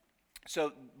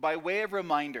So by way of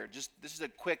reminder, just this is a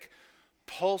quick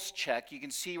pulse check. You can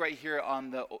see right here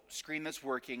on the screen that's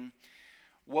working,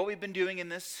 what we've been doing in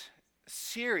this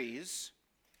series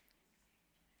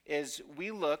is we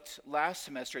looked last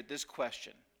semester at this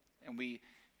question, and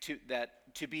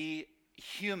to be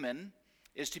human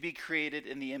is to be created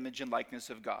in the image and likeness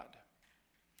of God.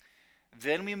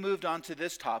 Then we moved on to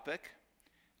this topic.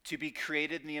 To be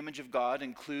created in the image of God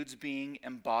includes being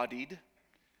embodied.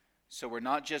 So we're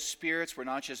not just spirits, we're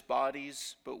not just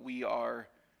bodies, but we are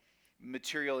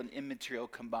material and immaterial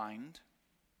combined.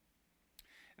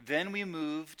 Then we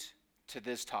moved to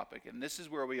this topic, and this is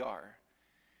where we are.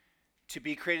 To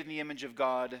be created in the image of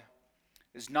God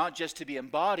is not just to be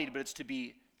embodied, but it's to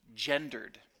be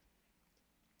gendered.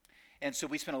 And so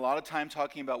we spent a lot of time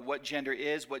talking about what gender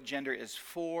is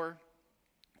for,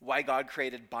 why God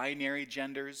created binary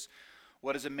genders.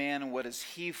 What is a man and what is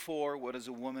he for? What is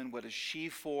a woman? What is she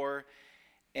for?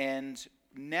 And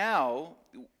now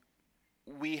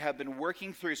we have been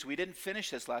working through, so we didn't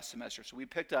finish this last semester, so we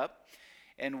picked up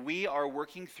and we are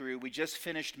working through, we just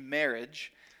finished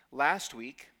marriage last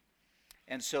week.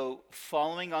 And so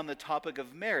following on the topic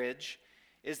of marriage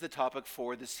is the topic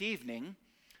for this evening.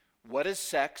 What is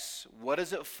sex? What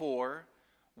is it for?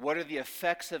 What are the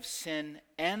effects of sin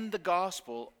and the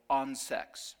gospel on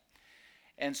sex?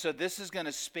 And so this is going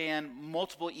to span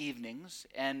multiple evenings,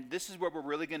 and this is where we're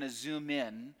really going to zoom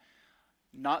in,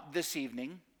 not this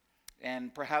evening,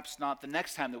 and perhaps not the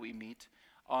next time that we meet,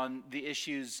 on the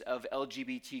issues of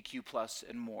LGBTQ plus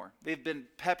and more. They've been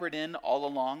peppered in all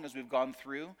along as we've gone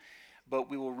through, but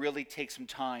we will really take some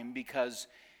time because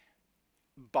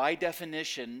by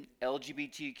definition,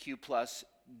 LGBTQ plus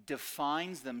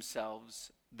defines themselves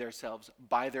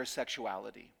by their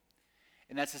sexuality.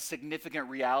 And that's a significant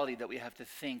reality that we have to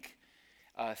think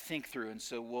through. And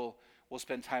so we'll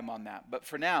spend time on that. But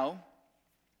for now,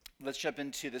 let's jump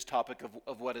into this topic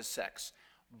of what is sex.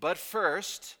 But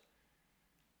first,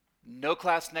 no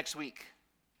class next week.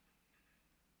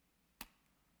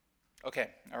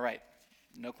 Okay, all right.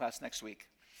 No class next week.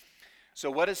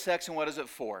 So what is sex and what is it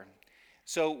for?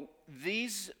 So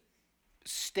these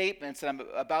statements that I'm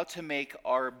about to make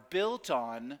are built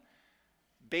on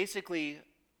basically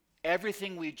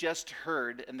everything we just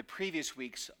heard in the previous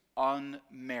weeks on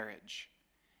marriage.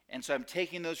 And so I'm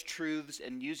taking those truths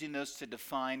and using those to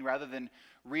define rather than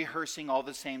rehearsing all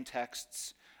the same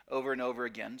texts over and over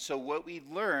again. So what we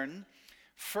learn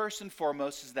first and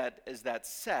foremost is that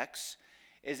sex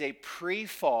is a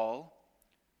pre-fall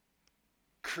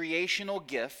creational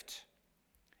gift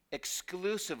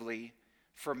exclusively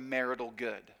for marital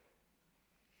good.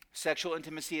 Sexual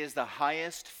intimacy is the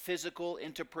highest physical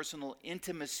interpersonal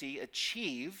intimacy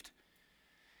achieved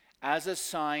as a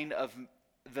sign of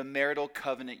the marital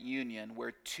covenant union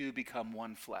where two become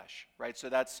one flesh, right? So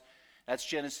that's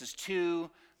Genesis 2.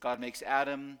 God makes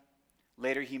Adam.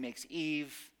 Later he makes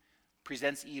Eve,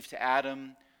 presents Eve to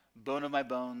Adam. Bone of my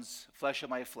bones, flesh of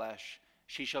my flesh.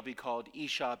 She shall be called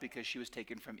Isha because she was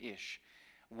taken from Ish,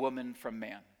 woman from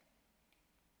man.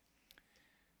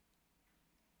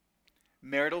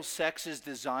 Marital sex is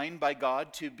designed by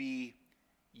God to be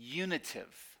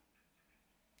unitive.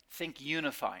 Think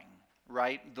unifying,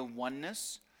 right? The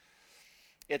oneness.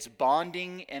 It's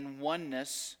bonding and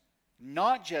oneness,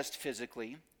 not just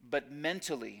physically, but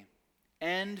mentally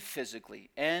and physically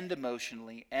and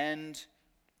emotionally and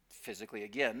physically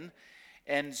again,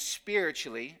 and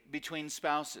spiritually between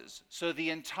spouses. So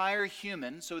the entire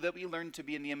human, so that we learn to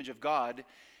be in the image of God,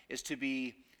 is to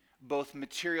be both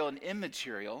material and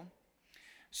immaterial.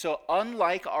 So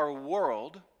unlike our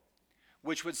world,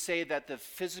 which would say that the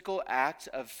physical act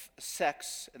of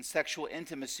sex and sexual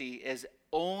intimacy is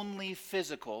only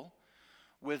physical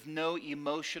with no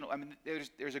emotional,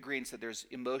 there's agreement that there's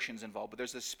emotions involved, but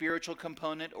there's a spiritual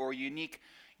component or a unique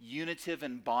unitive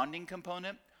and bonding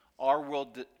component, our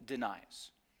world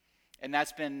denies. And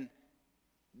that's been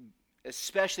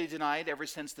especially denied ever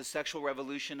since the sexual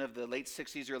revolution of the late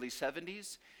 60s, early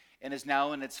 70s, and is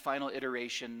now in its final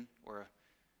iteration, or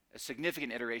a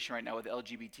significant iteration right now with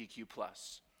LGBTQ+,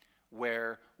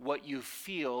 where what you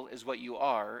feel is what you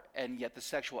are, and yet the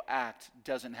sexual act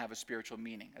doesn't have a spiritual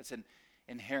meaning. That's an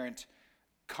inherent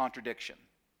contradiction.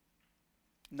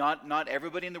 Not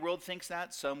everybody in the world thinks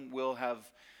that. Some will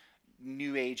have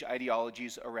New Age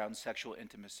ideologies around sexual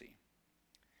intimacy.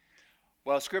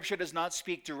 While Scripture does not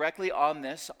speak directly on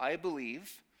this, I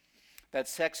believe that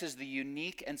sex is the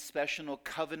unique and special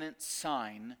covenant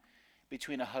sign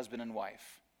between a husband and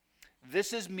wife.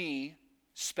 This is me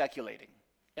speculating,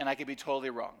 and I could be totally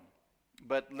wrong,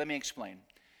 but let me explain.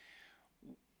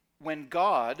 When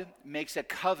God makes a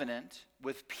covenant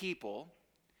with people,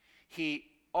 he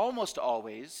almost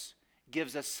always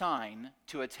gives a sign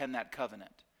to attend that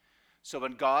covenant. So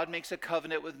when God makes a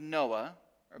covenant with Noah,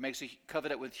 or makes a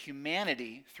covenant with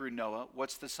humanity through Noah,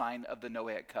 what's the sign of the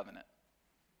Noahic covenant?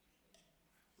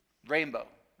 Rainbow,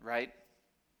 right?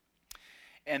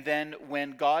 And then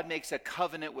when God makes a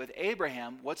covenant with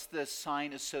Abraham, what's the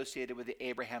sign associated with the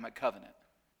Abrahamic covenant?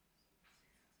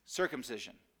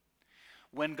 Circumcision.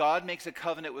 When God makes a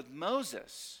covenant with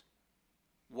Moses,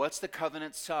 what's the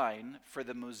covenant sign for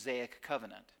the Mosaic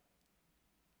covenant?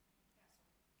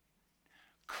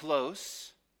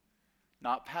 Close.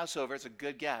 Not Passover, it's a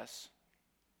good guess.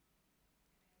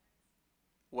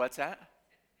 What's that?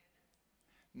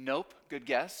 Nope, good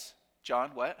guess. John,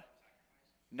 what?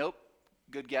 Nope,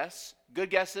 good guess.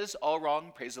 Good guesses, all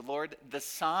wrong, praise the Lord. The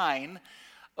sign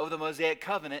of the Mosaic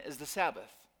covenant is the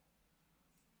Sabbath.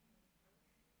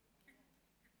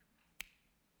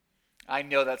 I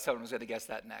know that someone was going to guess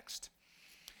that next.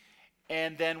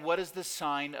 And then what is the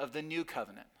sign of the new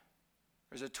covenant?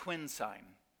 There's a twin sign.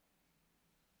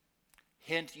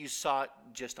 Hint, you saw it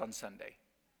just on Sunday.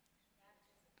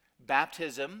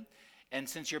 Baptism. And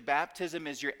since your baptism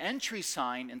is your entry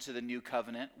sign into the new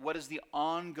covenant, what is the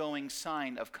ongoing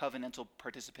sign of covenantal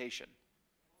participation?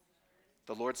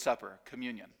 The Lord's Supper,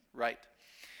 communion, right?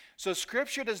 So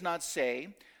Scripture does not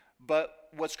say, but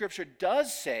what Scripture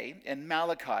does say in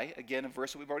Malachi, again, a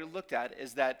verse that we've already looked at,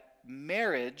 is that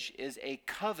marriage is a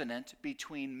covenant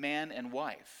between man and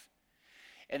wife.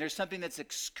 And there's something that's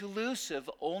exclusive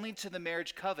only to the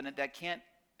marriage covenant that can't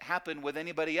happen with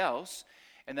anybody else,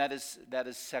 and that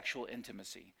is sexual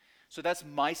intimacy. So that's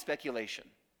my speculation.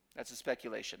 That's a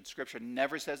speculation. Scripture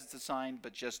never says it's a sign,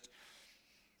 but just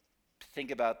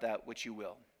think about that which you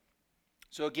will.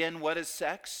 So again, what is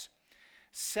sex?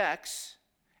 Sex,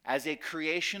 as a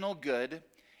creational good,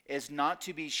 is not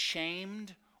to be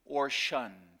shamed or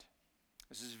shunned.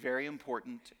 This is very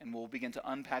important, and we'll begin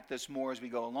to unpack this more as we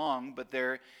go along, but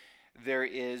there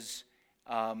is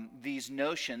these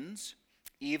notions,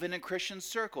 even in Christian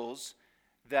circles,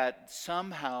 that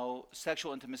somehow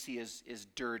sexual intimacy is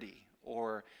dirty,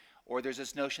 or there's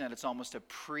this notion that it's almost a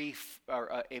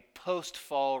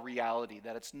post-fall reality,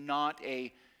 that it's not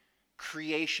a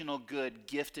creational good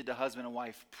gifted to husband and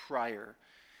wife prior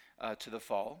to the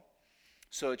fall.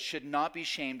 So it should not be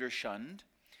shamed or shunned.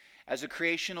 As a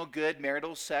creational good,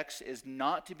 marital sex is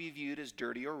not to be viewed as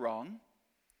dirty or wrong.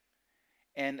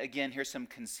 And again, here's some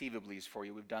conceivablys for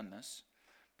you. We've done this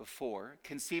before.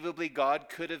 Conceivably, God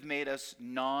could have made us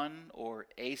non or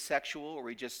asexual, or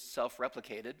we just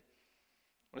self-replicated.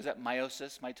 What is that?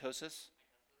 Mitosis,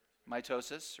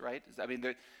 right? I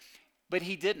mean, but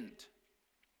he didn't.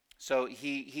 So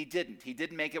he didn't. He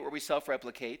didn't make it where we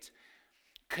self-replicate.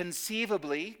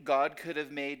 Conceivably, God could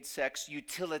have made sex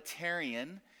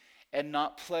utilitarian and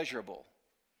not pleasurable.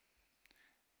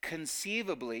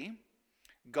 Conceivably,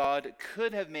 God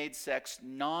could have made sex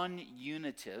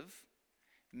non-unitive,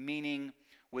 meaning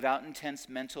without intense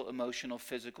mental, emotional,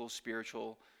 physical,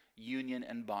 spiritual union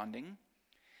and bonding.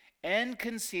 And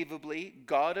conceivably,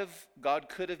 God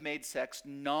could have made sex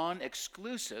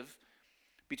non-exclusive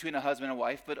between a husband and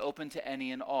wife, but open to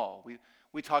any and all.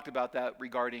 We talked about that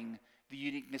regarding the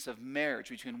uniqueness of marriage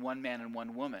between one man and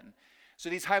one woman. So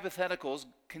these hypotheticals,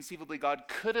 conceivably God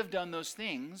could have done those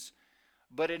things,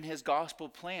 but in his gospel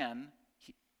plan,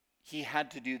 he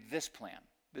had to do this plan.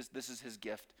 This is his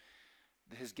gift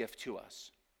to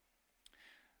us.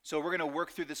 So we're going to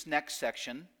work through this next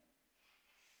section.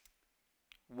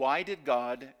 Why did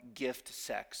God gift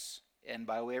sex? And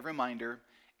by way of reminder,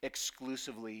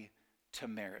 exclusively to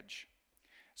marriage.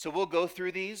 So we'll go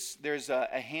through these. There's a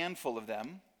handful of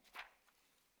them,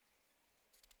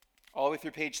 all the way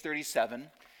through page 37.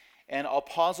 And I'll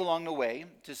pause along the way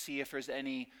to see if there's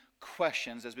any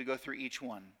questions as we go through each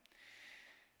one.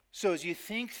 So as you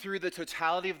think through the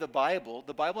totality of the Bible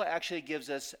actually gives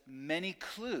us many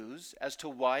clues as to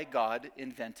why God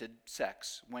invented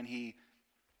sex when he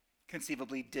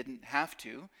conceivably didn't have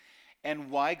to, and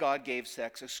why God gave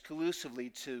sex exclusively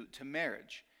to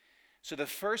marriage. So the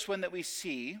first one that we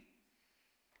see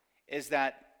is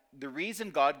that the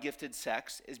reason God gifted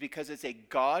sex is because it's a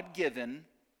God-given,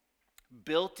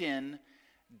 built-in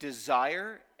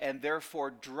desire and therefore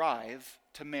drive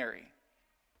to marry.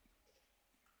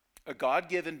 A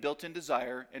God-given, built-in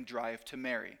desire and drive to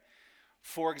marry.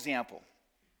 For example,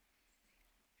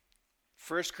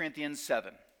 1 Corinthians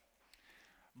 7.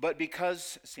 But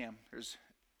because, Sam, there's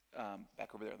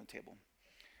back over there on the table.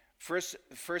 First,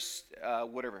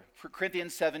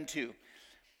 Corinthians 7:2.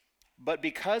 But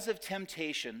because of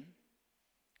temptation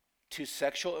to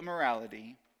sexual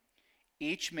immorality,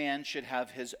 each man should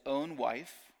have his own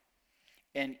wife,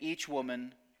 and each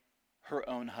woman her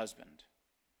own husband.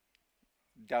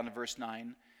 Down to verse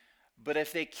 9. But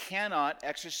if they cannot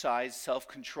exercise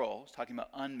self-control, it's talking about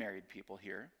unmarried people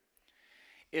here.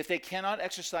 If they cannot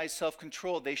exercise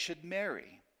self-control, they should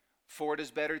marry, for it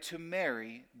is better to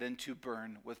marry than to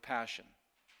burn with passion.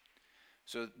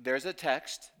 So there's a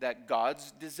text that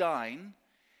God's design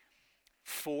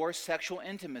for sexual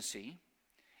intimacy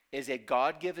is a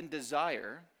God-given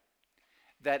desire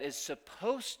that is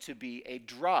supposed to be a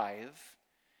drive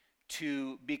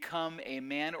to become a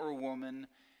man or woman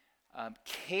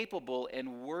capable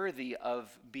and worthy of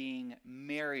being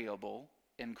marriable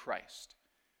in Christ.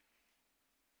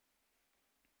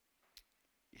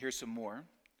 Here's some more.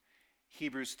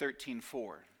 Hebrews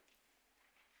 13:4.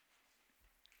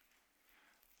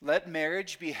 Let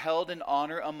marriage be held in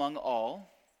honor among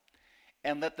all,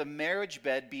 and let the marriage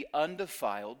bed be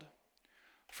undefiled,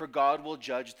 for God will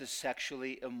judge the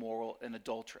sexually immoral and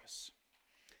adulterous.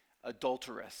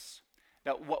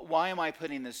 Now, why am I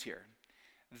putting this here?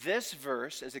 This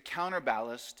verse is a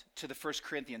counterballast to the 1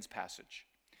 Corinthians passage,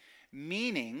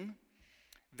 meaning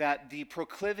that the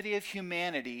proclivity of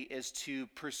humanity is to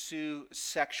pursue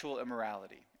sexual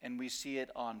immorality, and we see it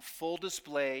on full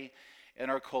display in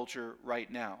our culture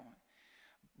right now.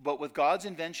 But with God's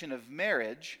invention of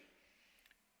marriage,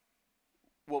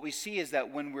 what we see is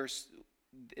that when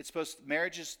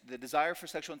marriage is, the desire for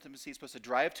sexual intimacy is supposed to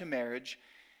drive to marriage,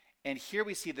 and here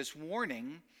we see this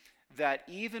warning that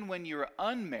even when you're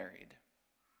unmarried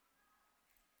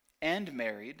and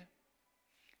married,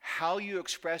 how you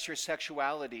express your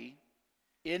sexuality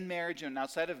in marriage and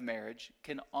outside of marriage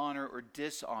can honor or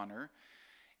dishonor.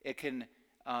 It can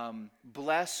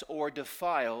bless or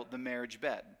defile the marriage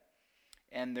bed.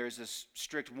 And there's this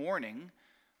strict warning: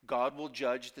 God will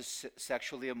judge the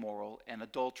sexually immoral and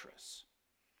adulterous.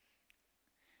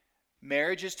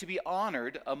 Marriage is to be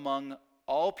honored among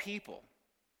all people.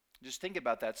 Just think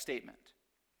about that statement.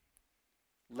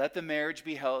 Let the marriage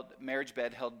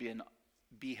bed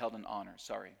be held in honor.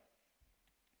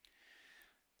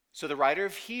 So the writer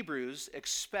of Hebrews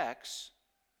expects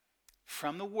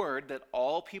from the word that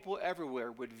all people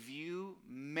everywhere would view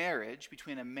marriage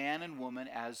between a man and woman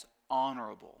as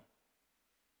honorable.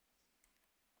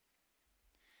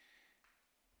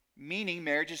 Meaning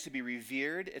marriage is to be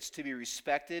revered, it's to be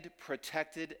respected,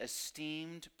 protected,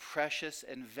 esteemed, precious,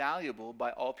 and valuable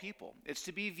by all people. It's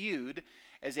to be viewed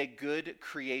as a good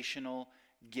creational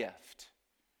gift.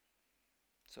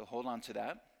 So hold on to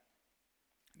that.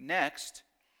 Next,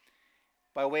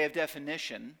 by way of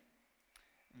definition,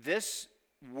 this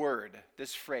word,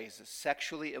 this phrase, is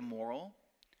sexually immoral.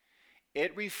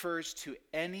 It refers to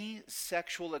any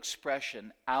sexual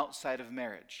expression outside of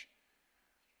marriage,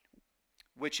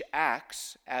 which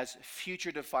acts as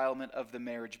future defilement of the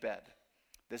marriage bed.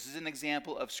 This is an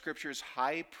example of Scripture's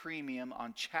high premium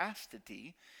on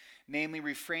chastity, namely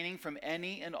refraining from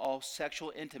any and all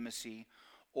sexual intimacy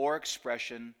or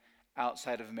expression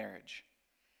outside of marriage.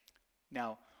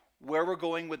 Now, where we're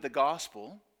going with the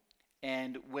gospel,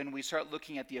 and when we start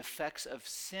looking at the effects of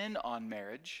sin on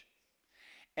marriage,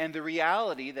 and the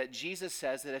reality that Jesus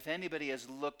says that if anybody has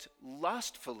looked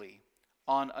lustfully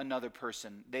on another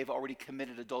person, they've already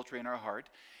committed adultery in our heart.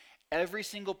 Every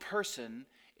single person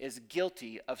is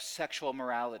guilty of sexual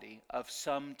immorality of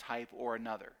some type or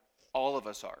another. All of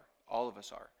us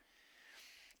are.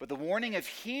 But the warning of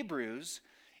Hebrews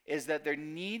is that there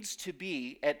needs to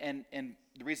be, and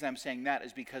the reason I'm saying that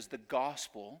is because the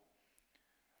gospel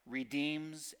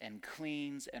redeems and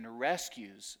cleans and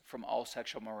rescues from all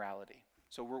sexual morality.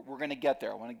 So we're going to get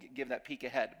there. I want to give that peek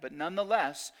ahead. But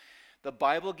nonetheless, the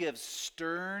Bible gives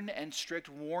stern and strict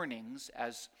warnings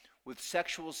with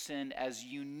sexual sin as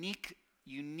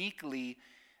uniquely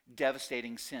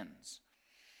devastating sins.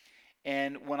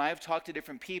 And when I've talked to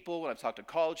different people, when I've talked to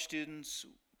college students,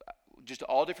 just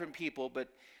all different people, but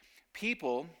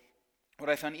people, what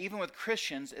I found even with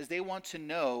Christians is they want to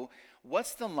know,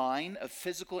 what's the line of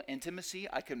physical intimacy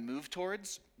I can move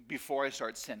towards before I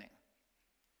start sinning,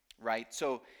 right?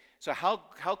 So how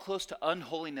close to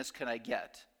unholiness can I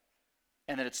get?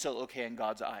 And that it's still okay in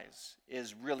God's eyes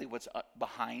is really what's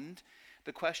behind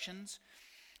the questions.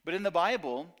 But in the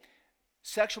Bible,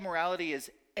 sexual morality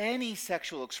is any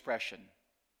sexual expression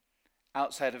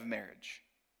outside of marriage.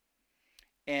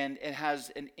 And it has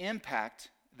an impact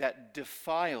that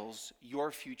defiles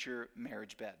your future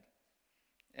marriage bed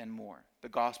and more. The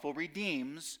gospel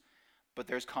redeems, but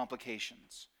there's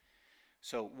complications.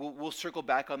 So we'll circle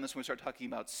back on this when we start talking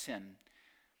about sin.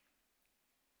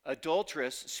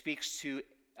 Adulteress speaks to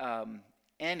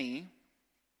any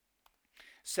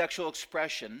sexual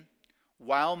expression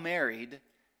while married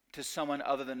to someone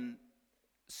other than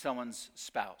someone's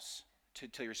spouse.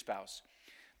 to your spouse.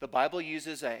 The Bible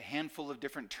uses a handful of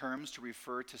different terms to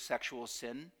refer to sexual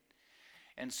sin.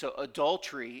 And so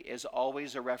adultery is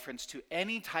always a reference to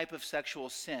any type of sexual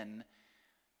sin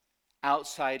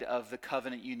outside of the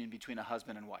covenant union between a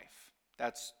husband and wife.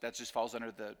 That just falls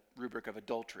under the rubric of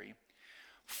adultery.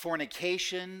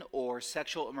 Fornication or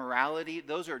sexual immorality,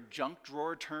 those are junk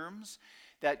drawer terms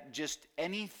that just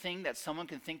anything that someone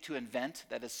can think to invent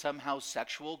that is somehow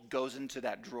sexual goes into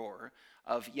that drawer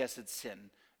of, yes, it's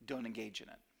sin. Don't engage in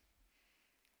it.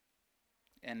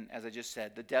 And as I just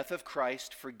said, the death of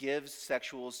Christ forgives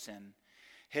sexual sin.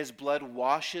 His blood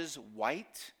washes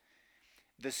white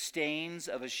the stains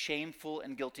of a shameful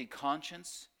and guilty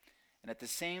conscience. And at the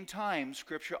same time,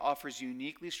 Scripture offers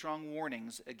uniquely strong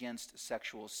warnings against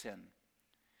sexual sin.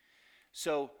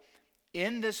 So,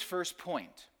 in this first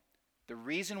point, the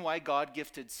reason why God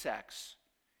gifted sex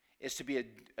is to be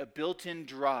a built-in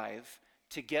drive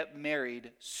to get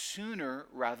married sooner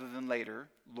rather than later,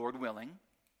 Lord willing,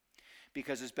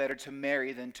 because it's better to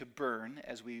marry than to burn,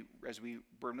 as we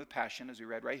burn with passion, as we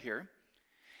read right here.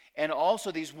 And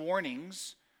also these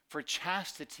warnings for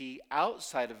chastity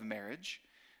outside of marriage,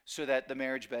 so that the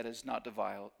marriage bed is not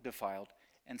defiled,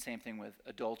 and same thing with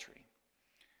adultery.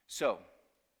 So,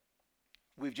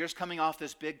 we've just coming off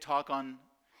this big talk on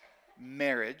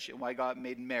marriage and why God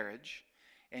made marriage,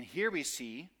 and here we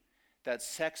see that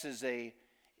sex is a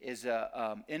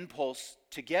impulse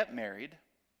to get married.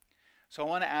 So I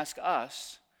want to ask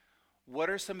us, what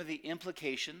are some of the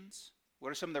implications, what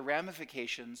are some of the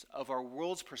ramifications of our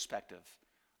world's perspective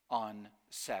on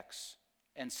sex,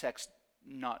 and sex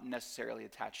not necessarily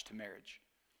attached to marriage?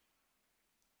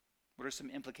 What are some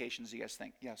implications you guys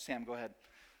think? Yeah, Sam, go ahead.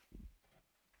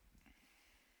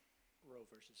 Roe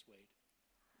versus Wade.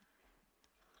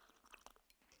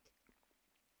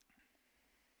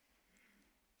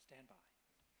 Stand by.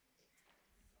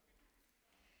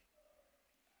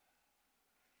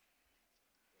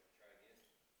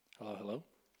 Hello?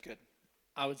 Good.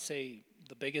 I would say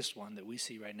the biggest one that we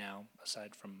see right now,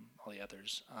 aside from all the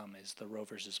others, is the Roe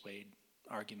versus Wade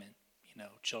argument. You know,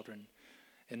 children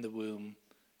in the womb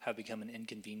have become an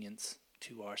inconvenience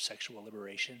to our sexual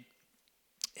liberation,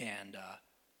 and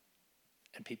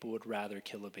people would rather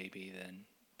kill a baby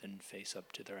than face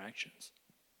up to their actions.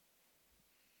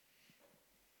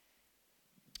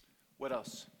 What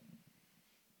else?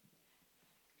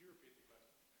 Could you repeat the question?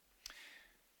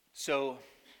 So,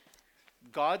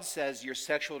 God says your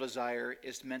sexual desire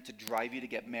is meant to drive you to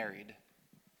get married.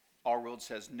 Our world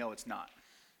says, no, it's not.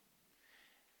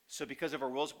 So because of our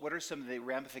world's, what are some of the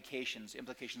ramifications,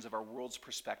 implications of our world's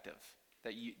perspective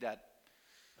that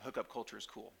hookup culture is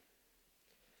cool?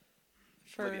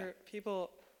 For Olivia.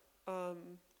 people,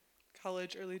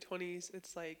 college, early 20s,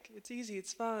 it's like, it's easy,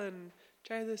 it's fun,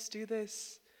 try this, do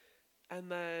this. And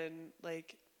then,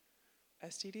 like,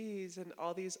 STDs and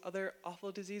all these other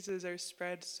awful diseases are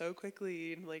spread so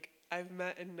quickly. And, like, I've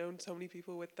met and known so many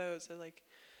people with those. They're like,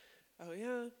 oh,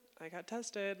 yeah, I got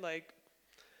tested. Like,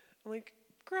 I'm like,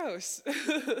 gross.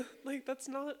 Like, that's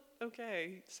not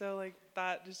okay. So, like,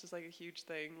 that just is, like, a huge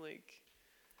thing. Like,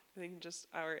 I think just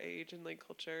our age and, like,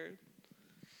 culture.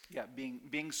 Yeah,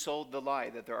 being sold the lie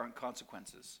that there aren't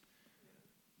consequences.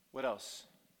 What else?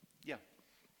 Yeah.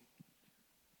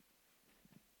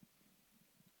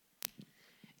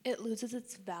 It loses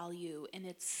its value and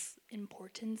its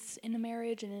importance in a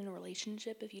marriage and in a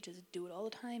relationship. If you just do it all the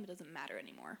time, it doesn't matter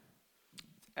anymore.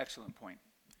 Excellent point.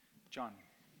 John.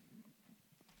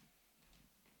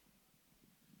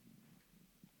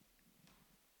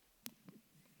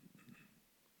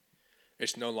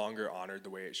 It's no longer honored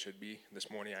the way it should be. This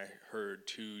morning I heard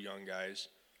two young guys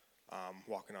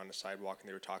walking on the sidewalk, and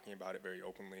they were talking about it very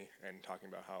openly and talking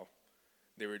about how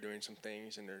they were doing some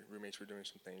things and their roommates were doing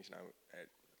some things, and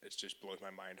it just blows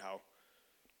my mind how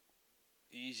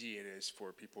easy it is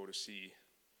for people to see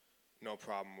no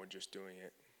problem with just doing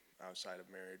it outside of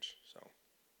marriage. So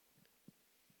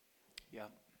Yeah.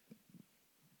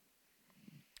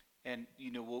 And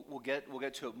you know we'll get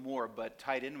to it more, but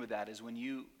tied in with that is when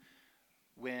you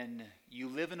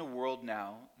live in a world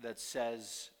now that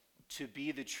says to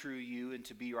be the true you and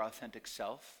to be your authentic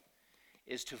self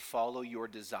is to follow your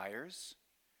desires.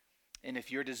 And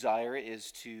if your desire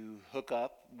is to hook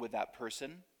up with that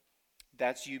person,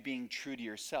 that's you being true to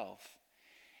yourself.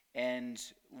 And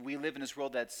we live in this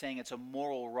world that's saying it's a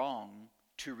moral wrong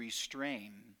to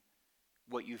restrain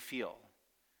what you feel.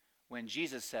 When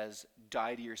Jesus says,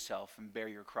 die to yourself and bear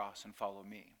your cross and follow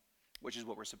me, which is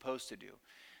what we're supposed to do.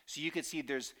 So you could see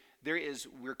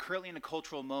we're currently in a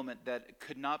cultural moment that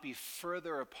could not be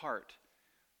further apart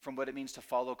from what it means to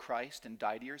follow Christ and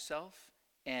die to yourself.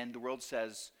 And the world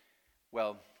says,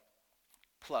 well,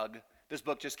 plug. This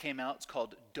book just came out. It's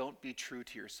called Don't Be True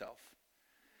to Yourself.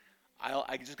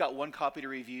 I just got one copy to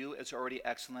review. It's already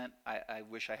excellent. I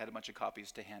wish I had a bunch of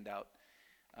copies to hand out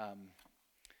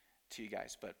to you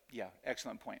guys. But yeah,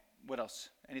 excellent point. What else?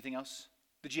 Anything else?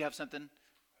 Did you have something?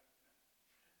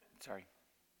 Sorry.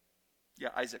 Yeah,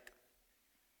 Isaac.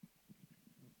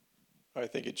 I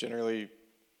think it generally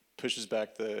pushes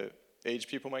back the age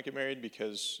people might get married,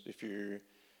 because if you're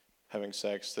having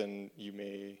sex, then you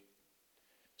may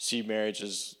see marriage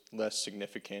as less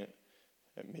significant,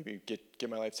 and maybe get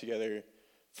my life together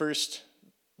first,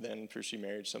 then pursue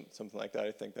marriage, something like that.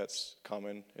 I think that's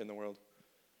common in the world.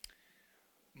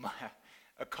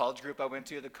 A college group I went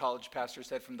to, the college pastor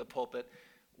said from the pulpit,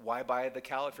 "Why buy the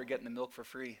cow if you're getting the milk for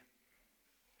free?"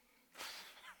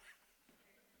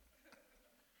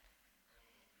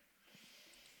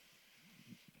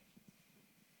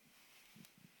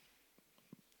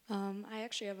 I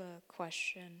actually have a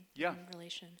question Yeah. in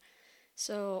relation.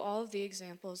 So all of the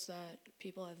examples that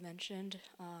people have mentioned,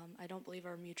 I don't believe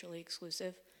are mutually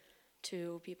exclusive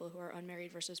to people who are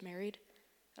unmarried versus married.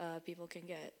 People can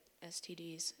get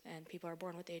STDs, and people are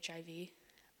born with HIV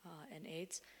and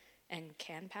AIDS and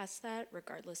can pass that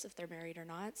regardless if they're married or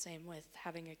not. Same with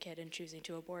having a kid and choosing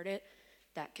to abort it.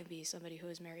 That can be somebody who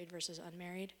is married versus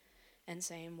unmarried. And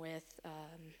same with,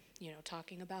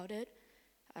 talking about it.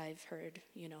 I've heard,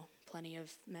 plenty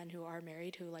of men who are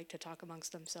married who like to talk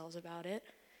amongst themselves about it.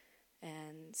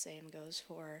 And same goes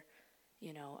for,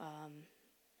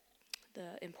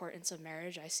 the importance of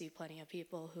marriage. I see plenty of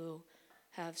people who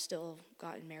have still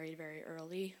gotten married very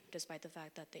early, despite the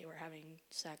fact that they were having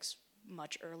sex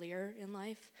much earlier in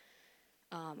life.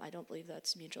 I don't believe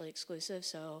that's mutually exclusive.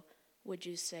 So would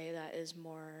you say that is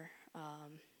more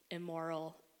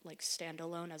immoral, like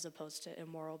standalone, as opposed to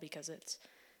immoral because it's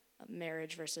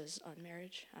marriage versus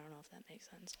unmarriage? I don't know if that makes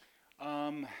sense.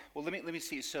 Well, let me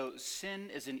see. So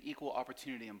sin is an equal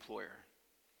opportunity employer.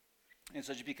 And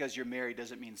so just because you're married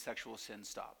doesn't mean sexual sin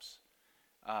stops.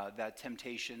 That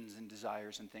temptations and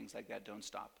desires and things like that don't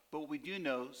stop. But what we do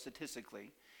know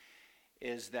statistically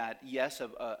is that, yes,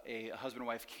 a husband and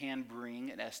wife can bring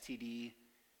an STD,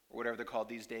 or whatever they're called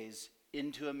these days,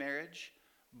 into a marriage,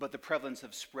 but the prevalence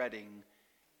of spreading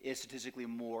is statistically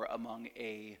more among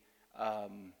a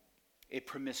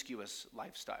promiscuous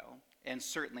lifestyle. And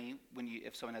certainly,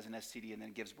 if someone has an STD and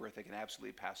then gives birth, it can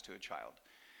absolutely pass to a child.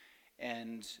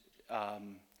 And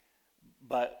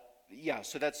but yeah,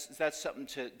 so that's something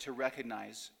to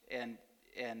recognize. And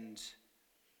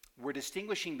we're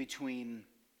distinguishing between,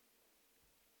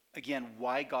 again,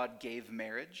 why God gave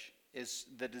marriage is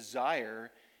the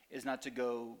desire is not to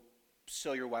go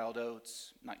sow your wild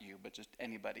oats, not you, but just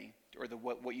anybody, or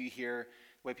what you hear,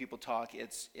 the way people talk.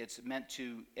 It's meant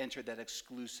to enter that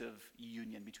exclusive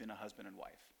union between a husband and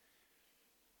wife.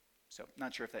 So,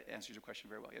 not sure if that answers your question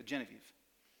very well. Yeah, Genevieve.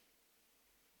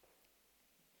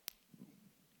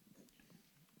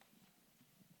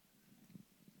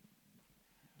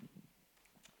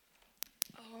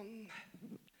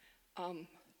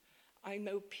 I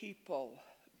know people,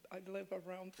 I live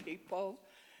around people,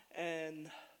 and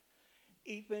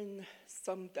even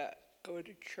some that go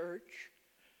to church,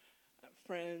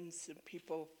 friends and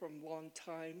people from a long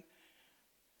time,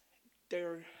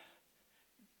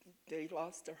 they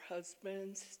lost their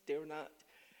husbands. They're not,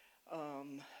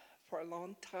 for a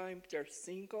long time, they're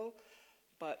single,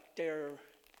 but there's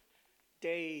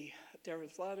a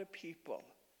lot of people,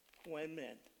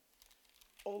 women,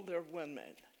 older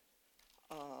women,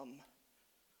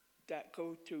 that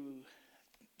go through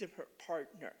different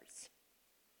partners.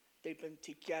 They've been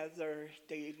together.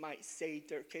 They might say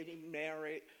they're getting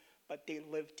married, but they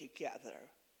live together.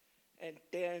 And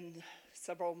then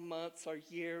several months or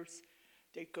years,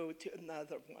 they go to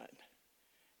another one.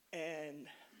 And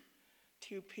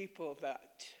two people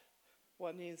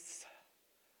one is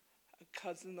a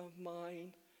cousin of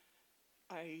mine.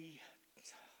 I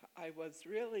was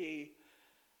really,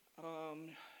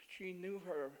 she knew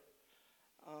her,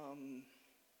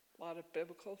 a lot of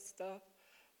biblical stuff,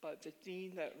 but the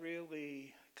thing that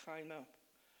really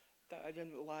that I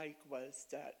didn't like was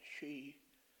that she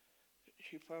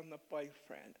found a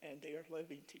boyfriend and they are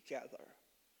living together.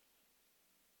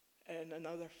 And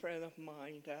another friend of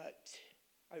mine that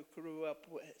I grew up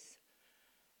with,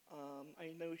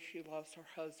 I know she lost her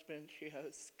husband, she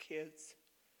has kids,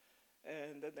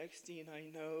 and the next thing I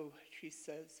know, she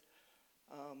says,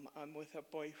 I'm with a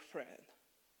boyfriend.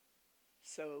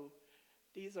 So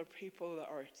these are people that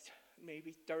are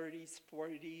maybe 30s,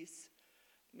 40s,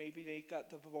 maybe they got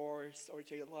divorced or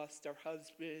they lost their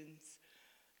husbands,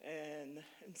 and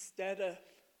instead of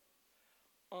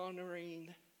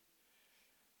honoring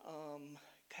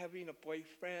having a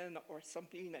boyfriend or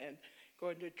something and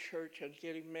going to church and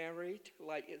getting married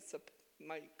like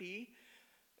might be.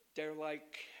 They're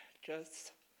like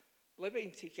just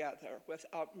living together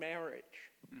without marriage.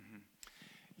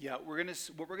 Yeah,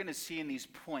 what we're gonna see in these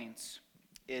points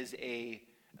is a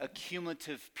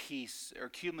cumulative piece or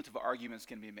cumulative arguments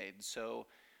can be made. So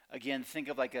again, think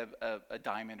of like a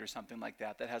diamond or something like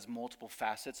that has multiple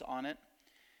facets on it.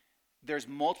 There's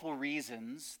multiple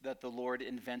reasons that the Lord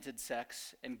invented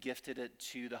sex and gifted it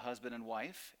to the husband and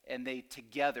wife, and they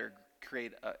together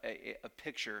create a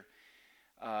picture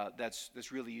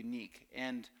that's really unique.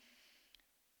 And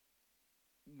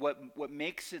what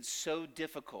makes it so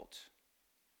difficult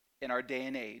in our day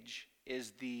and age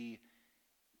is the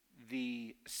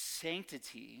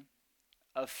sanctity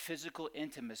of physical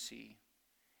intimacy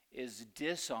is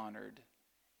dishonored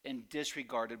and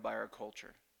disregarded by our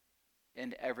culture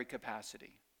in every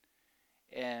capacity.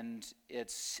 And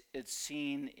it's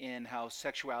seen in how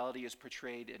sexuality is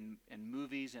portrayed in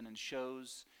movies and in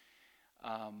shows,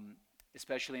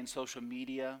 especially in social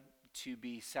media, to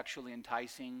be sexually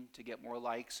enticing, to get more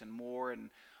likes and more, and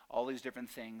all these different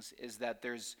things, is that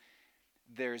there's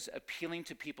appealing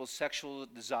to people's sexual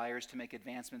desires to make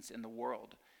advancements in the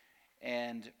world.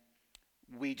 And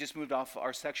we just moved off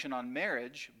our section on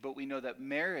marriage, but we know that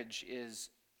marriage is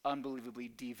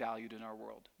unbelievably devalued in our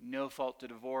world. No fault to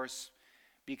divorce,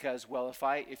 because, well,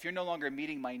 if you're no longer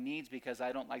meeting my needs because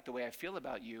I don't like the way I feel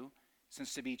about you,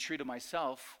 since to be true to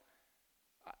myself,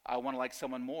 I want to like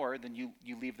someone more, then you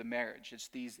leave the marriage. It's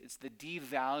the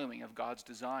devaluing of God's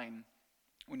design.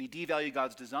 When you devalue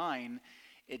God's design,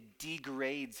 it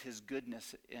degrades his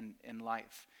goodness in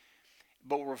life.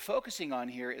 But what we're focusing on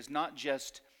here is not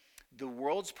just the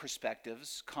world's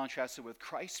perspectives contrasted with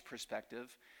Christ's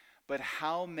perspective, but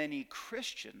how many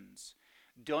Christians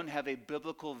don't have a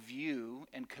biblical view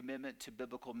and commitment to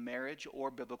biblical marriage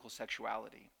or biblical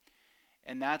sexuality.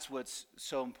 And that's what's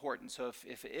so important. So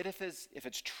if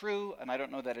it's true, and I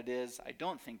don't know that it is, I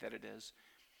don't think that it is,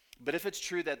 but if it's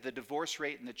true that the divorce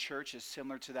rate in the church is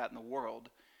similar to that in the world,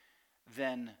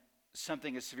 then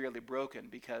something is severely broken,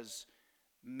 because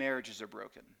marriages are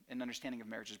broken, and understanding of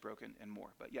marriage is broken, and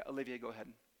more. But yeah, Olivia, go ahead.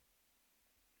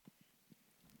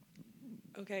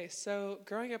 Okay, so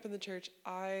growing up in the church,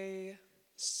 I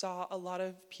saw a lot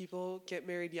of people get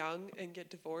married young and get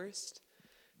divorced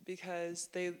because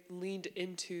they leaned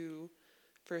into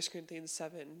 1 Corinthians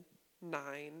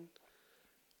 7:9.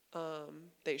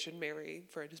 They should marry,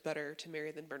 for it is better to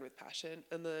marry than burn with passion.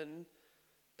 And then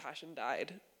passion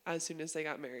died as soon as they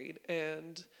got married.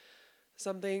 And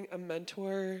something a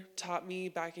mentor taught me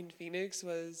back in Phoenix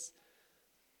was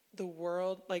the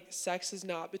world, like, sex is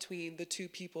not between the two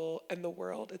people and the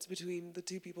world. It's between the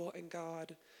two people and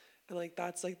God. And, like,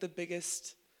 that's, like, the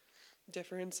biggest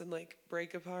difference and, like,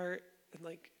 break apart and,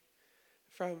 like,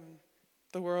 from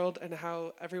the world and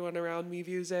how everyone around me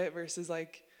views it versus,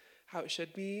 like, how it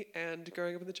should be. And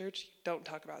growing up in the church, you don't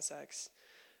talk about sex.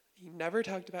 You never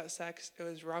talked about sex. It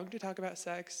was wrong to talk about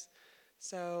sex.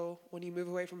 So when you move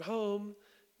away from home,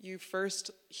 you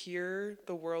first hear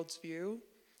the world's view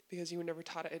because you were never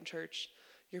taught it in church.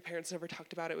 Your parents never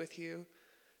talked about it with you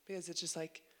because it's just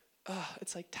like,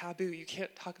 it's like taboo. You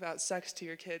can't talk about sex to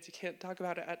your kids. You can't talk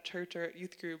about it at church or at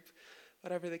youth group,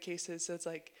 whatever the case is. So it's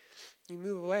like you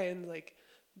move away and, like,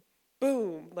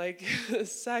 boom, like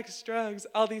sex, drugs,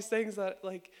 all these things that,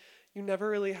 like, you never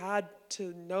really had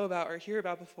to know about or hear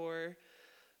about before.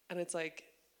 And it's like,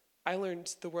 I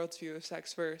learned the world's view of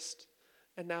sex first,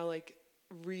 and now, like,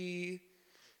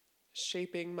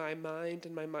 reshaping my mind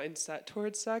and my mindset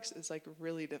towards sex is, like,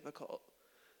 really difficult.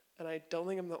 And I don't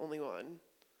think I'm the only one.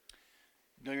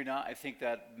 No, you're not. I think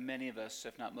that many of us,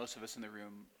 if not most of us in the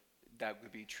room, that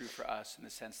would be true for us, in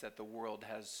the sense that the world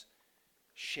has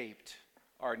shaped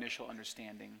our initial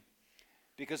understanding.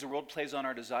 Because the world plays on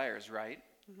our desires, right?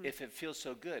 Mm-hmm. If it feels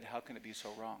so good, how can it be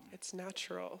so wrong? It's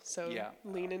natural, so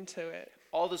lean into it.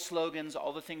 All the slogans,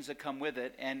 all the things that come with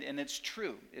it, and it's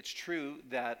true. It's true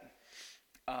that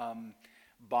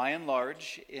by and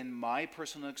large, in my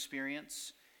personal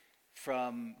experience,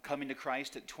 from coming to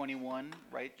Christ at 21,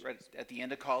 right at the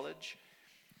end of college,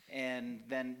 and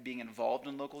then being involved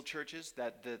in local churches,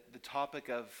 that the topic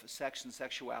of sex and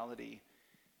sexuality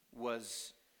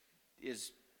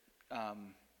is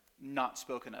not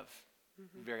spoken of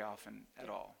very often at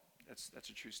all. That's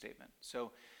a true statement.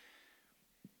 So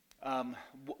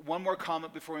one more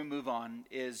comment before we move on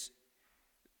is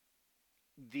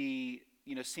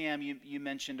Sam, you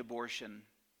mentioned abortion,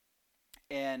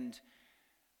 and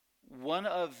one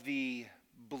of the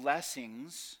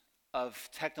blessings of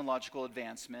technological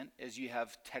advancement is you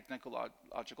have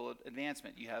technological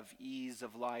advancement. You have ease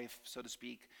of life, so to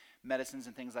speak, medicines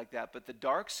and things like that. But the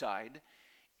dark side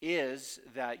is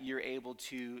that you're able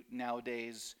to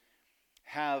nowadays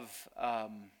have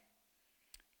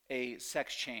a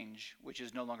sex change, which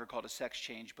is no longer called a sex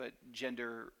change, but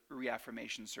gender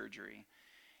reaffirmation surgery.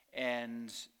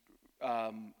 And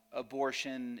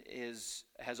abortion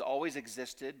has always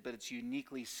existed, but it's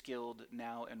uniquely skilled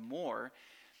now and more.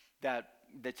 That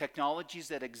the technologies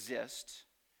that exist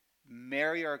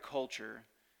marry our culture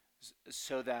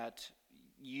so that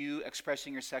you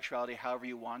expressing your sexuality however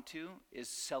you want to is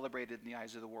celebrated in the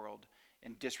eyes of the world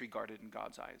and disregarded in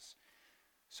God's eyes.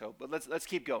 So, but let's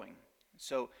keep going.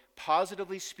 So,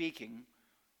 positively speaking,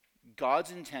 God's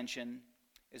intention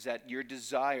is that your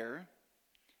desire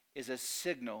is a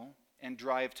signal and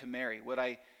drive to marry. What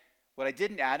I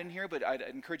didn't add in here, but I'd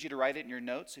encourage you to write it in your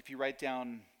notes. If you write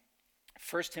down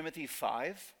 1 Timothy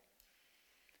 5,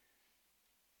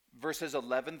 verses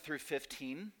 11 through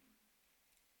 15.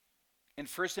 In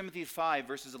 1 Timothy 5,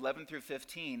 verses 11 through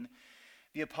 15,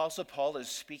 the Apostle Paul is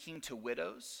speaking to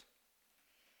widows.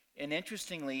 And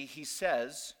interestingly, he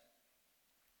says,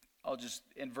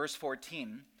 in verse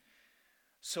 14,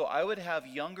 "So I would have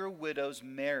younger widows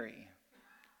marry,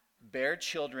 bear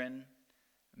children,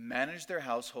 manage their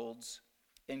households,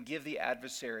 and give the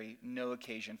adversary no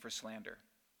occasion for slander."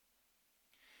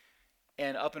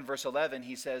 And up in verse 11,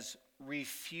 he says,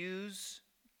 "Refuse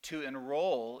to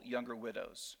enroll younger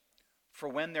widows, for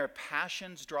when their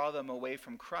passions draw them away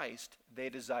from Christ, they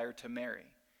desire to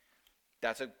marry."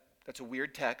 That's a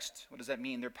weird text. What does that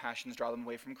mean? Their passions draw them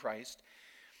away from Christ.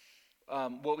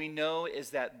 What we know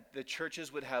is that the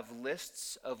churches would have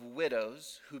lists of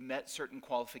widows who met certain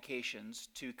qualifications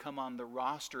to come on the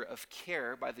roster of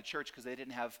care by the church because they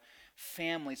didn't have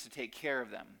families to take care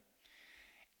of them.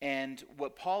 And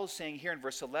what Paul is saying here in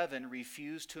verse 11,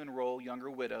 refuse to enroll younger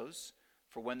widows,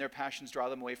 for when their passions draw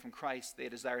them away from Christ, they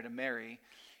desire to marry.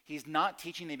 He's not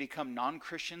teaching they become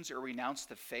non-Christians or renounce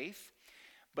the faith,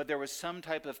 but there was some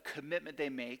type of commitment they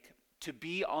make to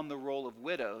be on the roll of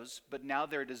widows, but now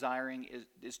their desiring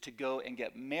is to go and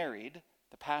get married,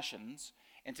 the passions,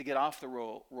 and to get off the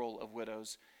roll of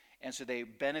widows. And so they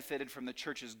benefited from the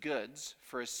church's goods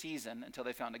for a season until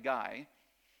they found a guy,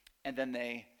 and then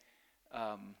they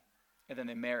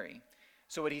marry.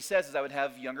 So what he says is, I would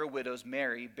have younger widows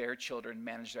marry, bear children,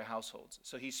 manage their households.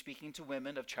 So he's speaking to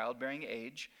women of childbearing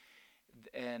age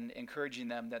and encouraging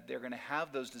them that they're going to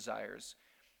have those desires,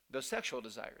 those sexual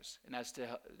desires. And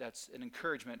that's an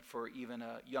encouragement for even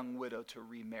a young widow to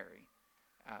remarry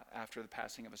after the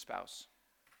passing of a spouse.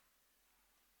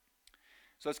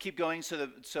 So let's keep going.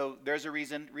 So there's a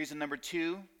reason. Reason number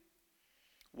 2,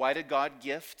 why did God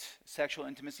gift sexual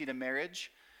intimacy to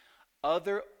marriage?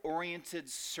 Other-oriented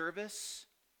service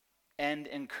and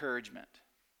encouragement.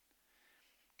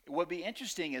 What would be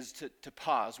interesting is to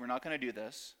pause. We're not going to do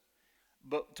this.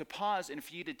 But to pause and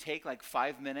for you to take like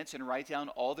 5 minutes and write down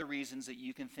all the reasons that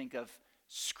you can think of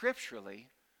scripturally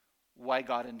why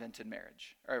God invented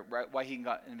marriage, or why he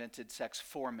invented sex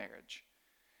for marriage.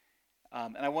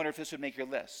 And I wonder if this would make your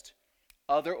list.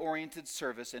 Other-oriented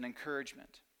service and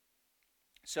encouragement.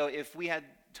 So if we had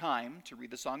time to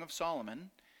read the Song of Solomon,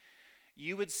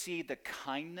 you would see the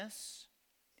kindness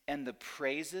and the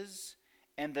praises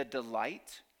and the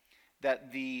delight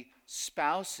that the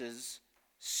spouses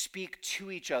speak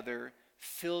to each other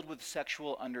filled with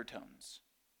sexual undertones.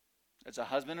 It's a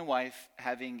husband and wife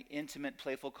having intimate,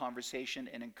 playful conversation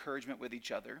and encouragement with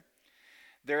each other.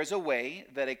 There is a way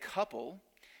that a couple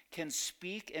can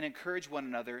speak and encourage one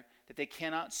another that they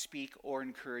cannot speak or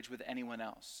encourage with anyone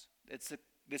else.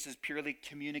 This is purely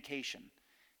communication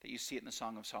that you see it in the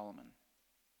Song of Solomon.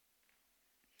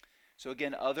 So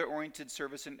again, other-oriented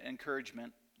service and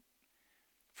encouragement,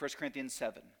 1 Corinthians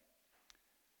 7.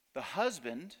 The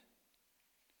husband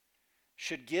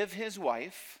should give his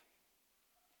wife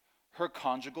her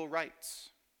conjugal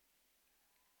rights.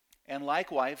 And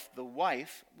likewise, the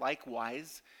wife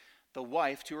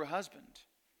to her husband.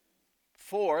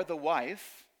 For the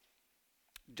wife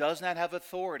does not have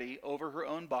authority over her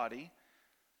own body,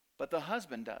 but the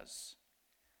husband does.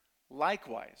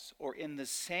 Likewise, or in the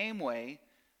same way,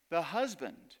 the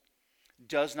husband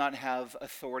does not have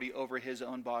authority over his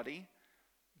own body,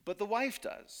 but the wife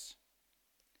does.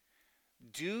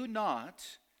 Do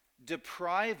not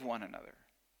deprive one another,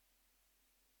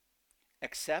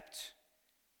 except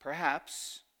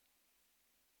perhaps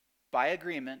by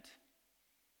agreement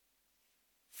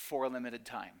for a limited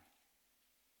time,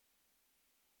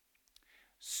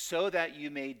 so that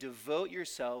you may devote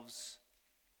yourselves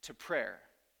to prayer.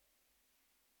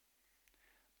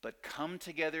 but come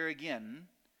together again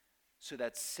so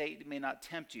that Satan may not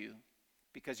tempt you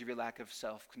because of your lack of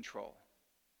self-control.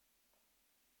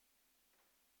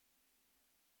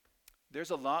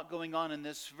 There's a lot going on in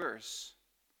this verse.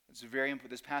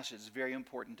 This passage is very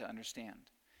important to understand.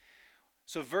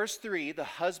 So verse 3, the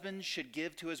husband should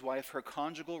give to his wife her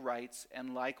conjugal rights,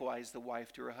 and likewise the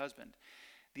wife to her husband.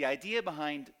 The idea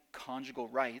behind conjugal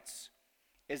rights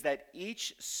is that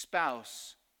each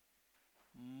spouse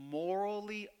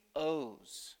morally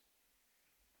owes,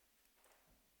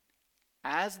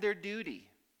 as their duty,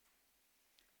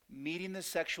 meeting the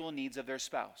sexual needs of their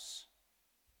spouse.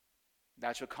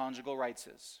 That's what conjugal rights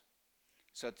is.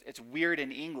 So it's weird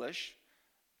in English,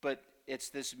 but it's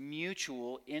this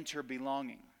mutual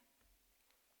interbelonging.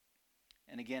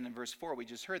 And again, in verse 4, we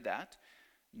just heard that.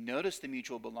 Notice the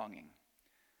mutual belonging.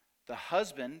 The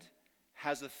husband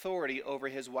has authority over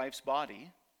his wife's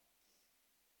body,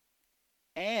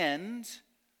 and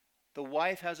the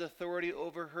wife has authority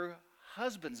over her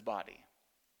husband's body.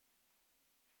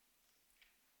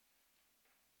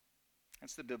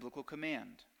 That's the biblical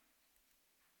command.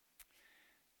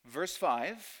 Verse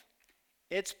 5,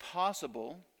 it's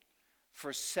possible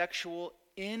for sexual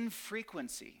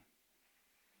infrequency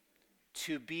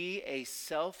to be a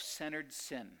self-centered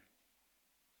sin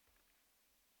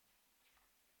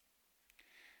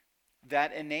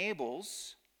that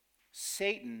enables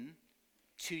Satan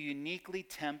to uniquely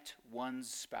tempt one's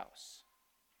spouse.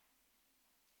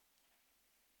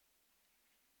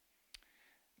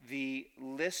 The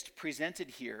list presented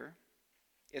here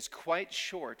is quite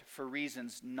short for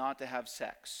reasons not to have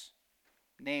sex.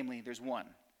 Namely, there's one: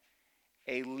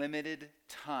 a limited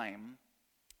time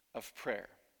of prayer.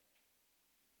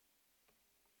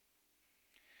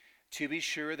 To be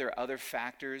sure, there are other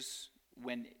factors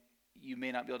when you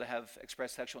may not be able to have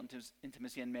express sexual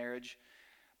intimacy in marriage,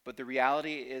 but the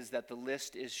reality is that the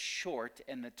list is short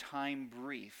and the time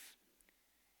brief,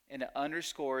 and it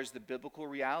underscores the biblical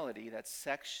reality that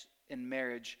sex in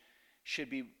marriage should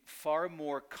be far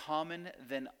more common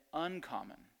than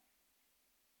uncommon,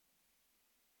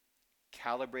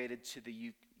 calibrated to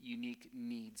the unique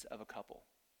needs of a couple.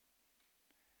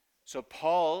 So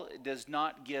Paul does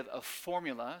not give a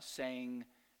formula saying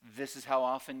this is how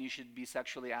often you should be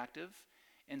sexually active.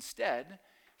 Instead,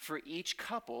 for each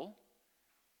couple,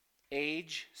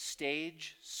 age,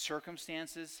 stage,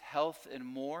 circumstances, health, and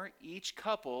more, each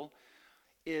couple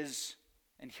is,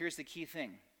 and here's the key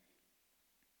thing,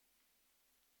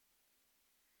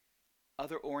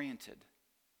 other-oriented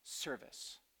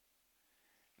service.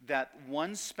 That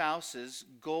one spouse's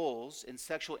goals in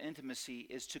sexual intimacy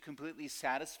is to completely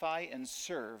satisfy and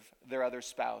serve their other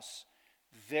spouse,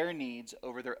 their needs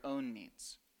over their own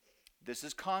needs. This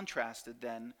is contrasted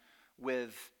then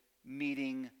with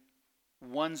meeting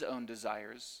one's own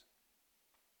desires,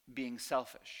 being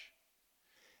selfish.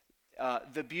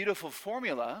 The beautiful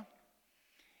formula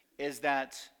is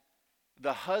that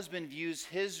the husband views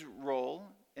his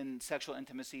role in sexual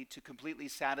intimacy to completely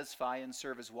satisfy and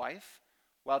serve his wife,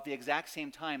 while at the exact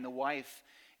same time the wife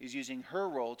is using her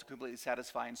role to completely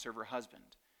satisfy and serve her husband.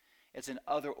 It's an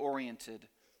other-oriented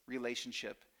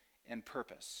relationship and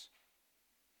purpose.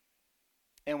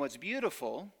 And what's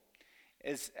beautiful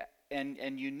is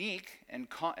and unique and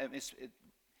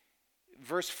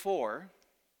verse 4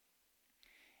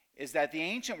 is that the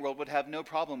ancient world would have no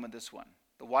problem with this one.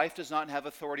 The wife does not have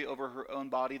authority over her own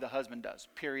body, the husband does.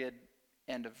 Period.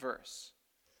 End of verse.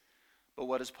 But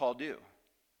what does Paul do?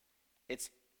 It's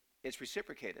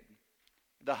reciprocated.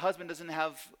 The husband doesn't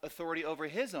have authority over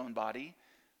his own body,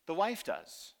 the wife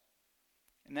does.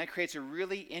 And that creates a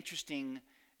really interesting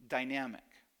dynamic.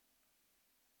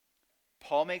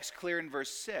 Paul makes clear in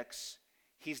verse 6,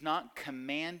 he's not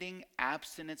commanding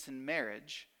abstinence in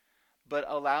marriage, but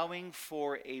allowing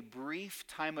for a brief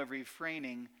time of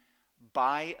refraining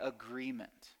by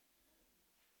agreement.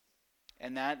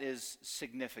 And that is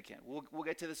significant. We'll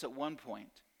get to this at one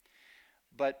point.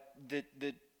 But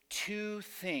the two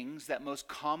things that most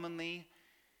commonly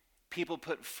people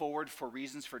put forward for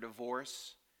reasons for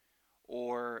divorce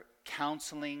or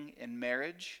counseling in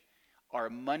marriage are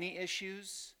money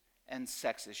issues and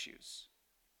sex issues.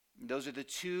 Those are the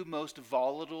two most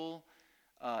volatile,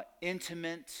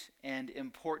 intimate, and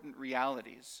important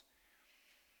realities.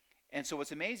 And so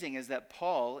what's amazing is that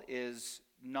Paul is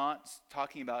not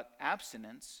talking about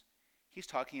abstinence, he's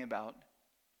talking about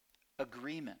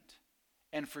agreement,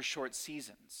 and for short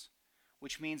seasons,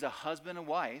 which means a husband and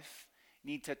wife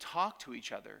need to talk to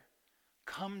each other,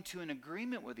 come to an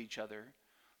agreement with each other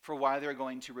for why they're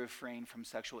going to refrain from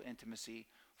sexual intimacy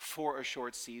for a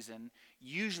short season,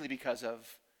 usually because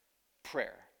of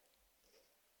prayer.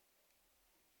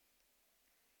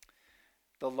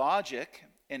 The logic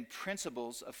and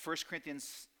principles of 1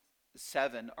 Corinthians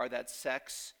 7 are that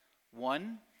sex,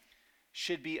 one,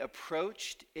 should be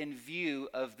approached in view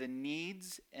of the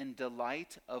needs and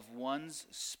delight of one's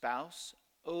spouse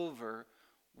over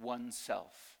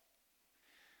oneself.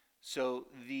 So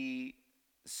the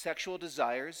sexual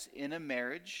desires in a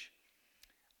marriage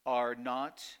are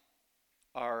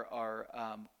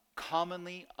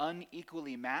commonly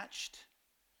unequally matched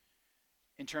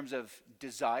in terms of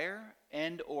desire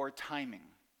and or timing.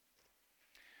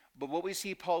 But what we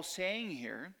see Paul saying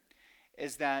here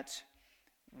is that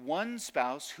one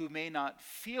spouse who may not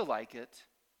feel like it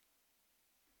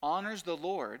honors the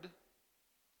Lord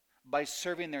by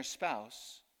serving their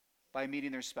spouse, by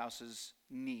meeting their spouse's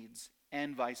needs,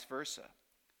 and vice versa.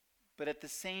 But at the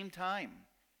same time,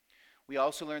 we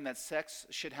also learn that sex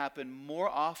should happen more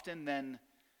often than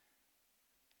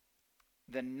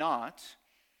not,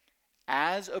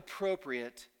 as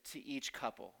appropriate to each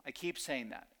couple. I keep saying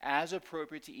that. As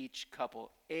appropriate to each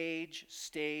couple. Age,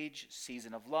 stage,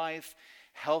 season of life,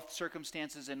 health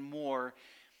circumstances, and more.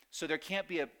 So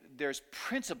there's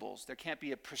principles. There can't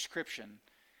be a prescription.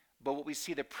 But what we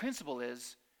see the principle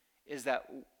is that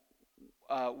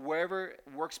wherever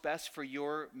works best for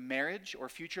your marriage or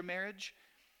future marriage,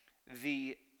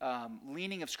 the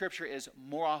leaning of Scripture is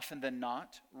more often than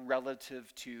not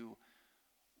relative to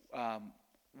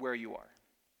where you are.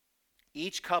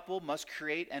 Each couple must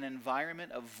create an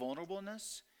environment of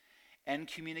vulnerableness and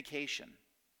communication,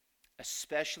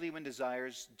 especially when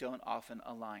desires don't often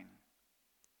align.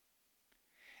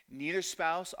 Neither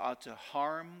spouse ought to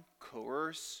harm,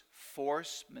 coerce,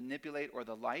 force, manipulate, or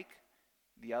the like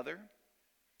the other.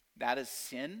 That is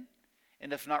sin,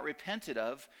 and if not repented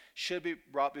of, should be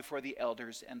brought before the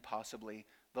elders and possibly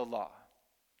the law.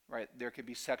 Right? There could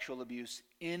be sexual abuse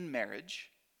in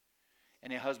marriage,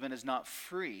 and a husband is not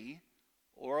free,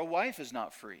 or a wife is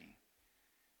not free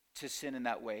to sin in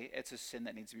that way. It's a sin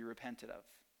that needs to be repented of.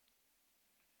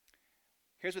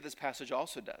 Here's what this passage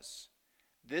also does.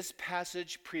 This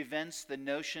passage prevents the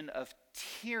notion of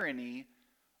tyranny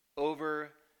over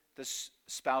the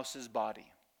spouse's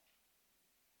body.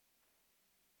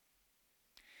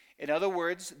 In other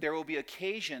words, there will be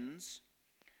occasions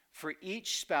for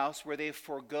each spouse where they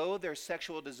forego their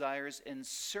sexual desires in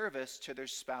service to their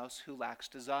spouse who lacks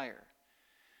desire.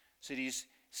 So do you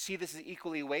see this as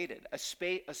equally weighted? A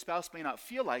spouse may not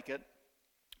feel like it,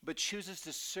 but chooses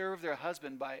to serve their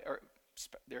husband or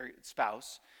their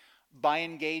spouse by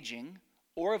engaging,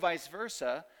 or vice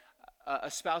versa.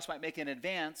 A spouse might make an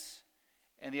advance,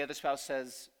 and the other spouse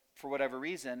says, for whatever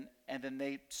reason, and then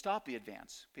they stop the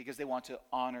advance because they want to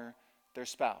honor their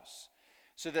spouse.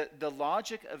 So the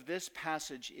logic of this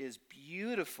passage is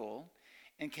beautiful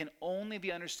and can only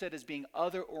be understood as being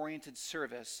other-oriented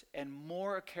service and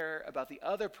more care about the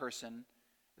other person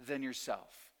than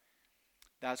yourself.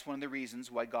 That's one of the reasons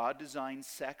why God designed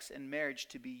sex and marriage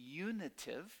to be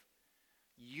unitive,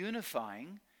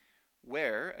 unifying,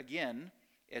 where, again,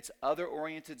 it's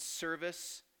other-oriented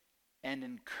service and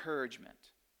encouragement.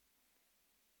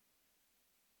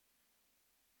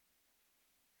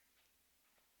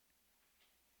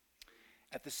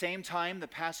 At the same time, the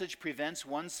passage prevents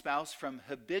one spouse from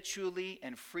habitually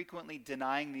and frequently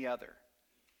denying the other.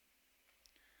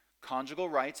 Conjugal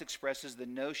rights expresses the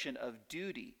notion of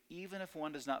duty, even if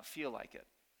one does not feel like it.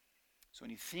 So when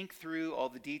you think through all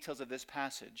the details of this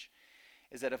passage,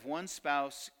 is that if one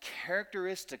spouse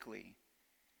characteristically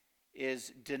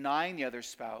is denying the other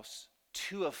spouse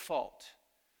to a fault,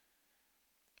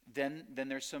 then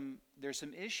there's some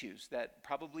issues that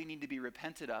probably need to be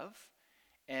repented of.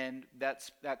 And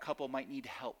that couple might need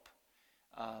help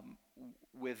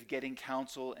with getting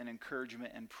counsel and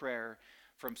encouragement and prayer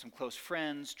from some close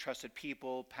friends, trusted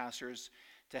people, pastors,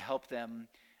 to help them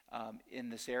in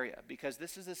this area. Because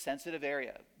this is a sensitive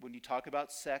area. When you talk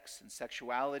about sex and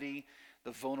sexuality,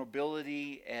 the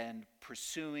vulnerability and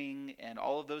pursuing and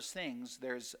all of those things,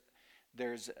 there's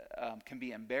can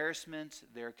be embarrassment,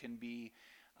 there can be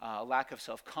a lack of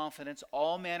self-confidence,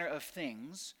 all manner of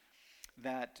things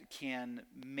that can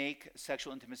make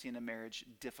sexual intimacy in a marriage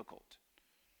difficult.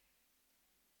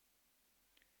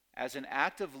 As an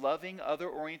act of loving,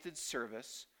 other-oriented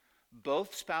service,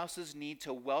 both spouses need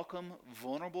to welcome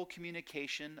vulnerable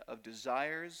communication of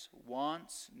desires,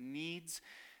 wants, needs,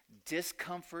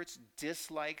 discomforts,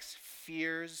 dislikes,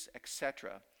 fears,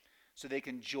 etc., so they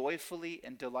can joyfully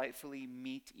and delightfully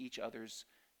meet each other's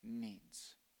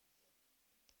needs.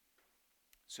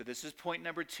 So this is point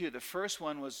number 2. The first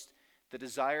one was the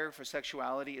desire for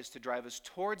sexuality is to drive us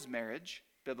towards marriage,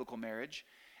 biblical marriage.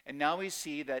 And now we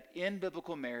see that in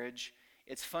biblical marriage,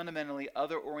 it's fundamentally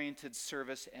other-oriented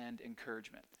service and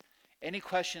encouragement. Any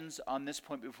questions on this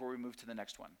point before we move to the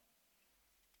next one?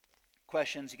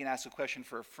 Questions? You can ask a question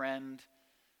for a friend.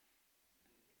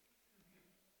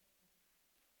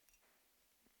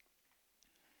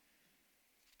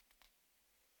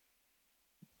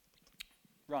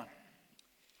 Ron.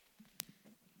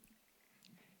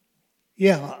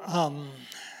 Yeah,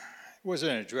 it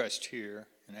wasn't addressed here,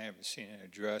 and I haven't seen it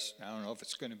addressed. I don't know if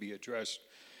it's going to be addressed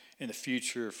in the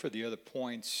future for the other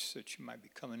points that you might be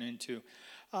coming into.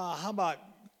 How about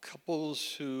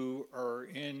couples who are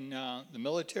in the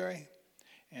military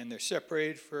and they're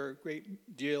separated for a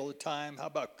great deal of time? How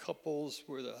about couples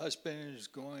where the husband is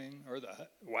going, or the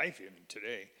wife even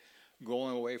today,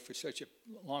 going away for such a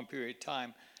long period of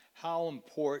time? How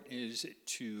important is it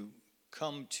to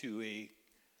come to a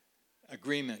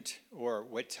agreement, or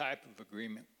what type of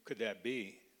agreement could that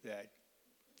be that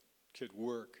could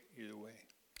work either way?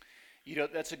 You know,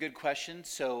 that's a good question.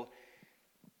 So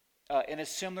in a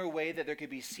similar way that there could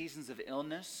be seasons of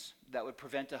illness that would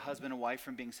prevent a husband and wife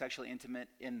from being sexually intimate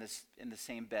in the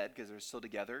same bed because they're still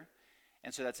together.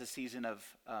 And so that's a season of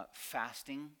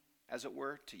fasting, as it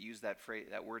were, to use that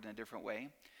word in a different way.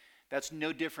 That's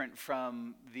no different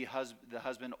from the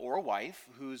husband or wife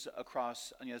who's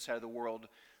across on the other side of the world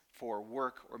for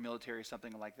work or military,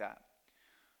 something like that.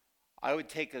 I would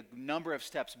take a number of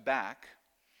steps back,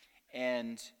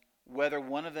 and whether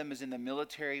one of them is in the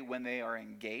military when they are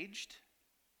engaged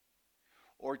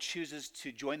or chooses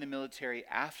to join the military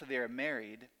after they are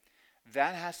married,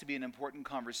 that has to be an important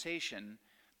conversation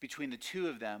between the two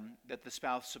of them, that the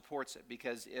spouse supports it.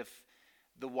 Because if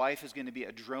the wife is going to be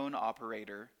a drone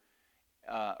operator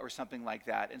or something like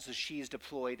that, and so she's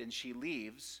deployed and she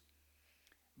leaves,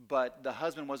 but the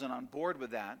husband wasn't on board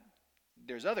with that,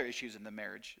 there's other issues in the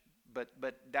marriage, but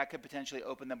that could potentially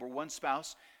open them where one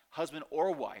spouse, husband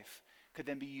or wife, could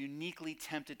then be uniquely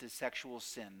tempted to sexual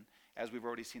sin, as we've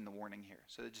already seen the warning here.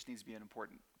 So it just needs to be an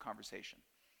important conversation.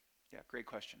 Yeah, great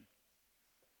question.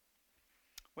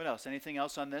 What else? Anything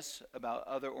else on this about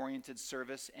other-oriented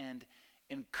service and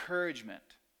encouragement?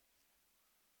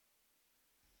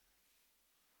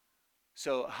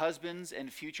 So husbands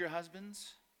and future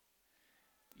husbands,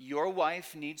 your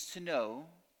wife needs to know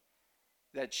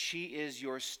that she is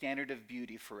your standard of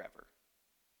beauty forever.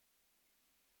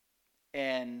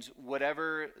 And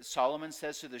whatever Solomon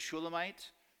says to the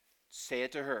Shulamite, say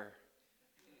it to her.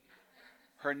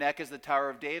 Her neck is the Tower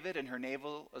of David, and her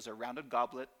navel is a rounded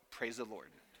goblet. Praise the Lord.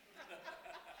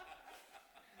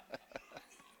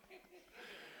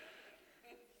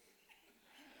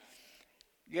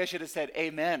 You guys should have said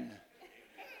amen.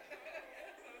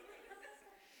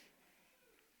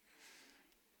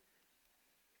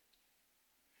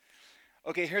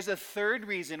 Okay, here's a third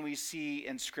reason we see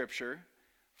in Scripture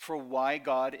for why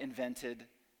God invented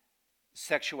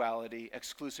sexuality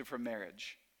exclusive from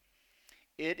marriage.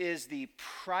 It is the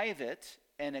private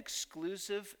and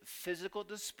exclusive physical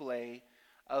display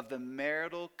of the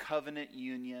marital covenant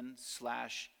union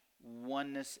 /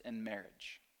 oneness in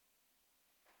marriage.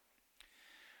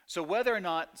 So whether or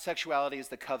not sexuality is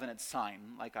the covenant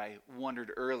sign, like I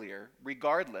wondered earlier,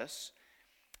 regardless,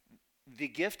 the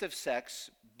gift of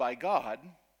sex by God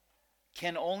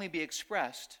can only be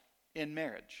expressed in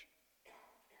marriage.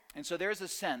 And so there's a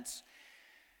sense,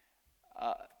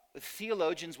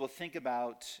 theologians will think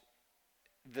about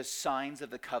the signs of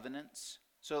the covenants.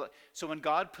 So when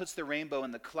God puts the rainbow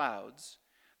in the clouds,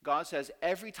 God says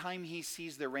every time he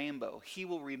sees the rainbow, he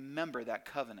will remember that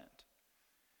covenant.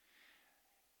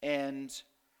 And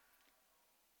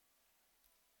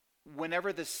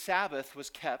whenever the Sabbath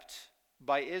was kept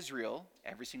by Israel,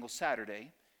 every single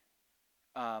Saturday,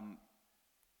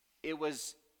 it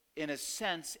was, in a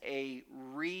sense, a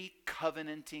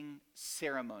re-covenanting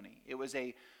ceremony. It was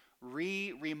a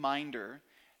reminder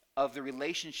of the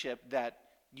relationship that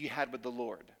you had with the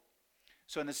Lord.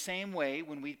 So in the same way,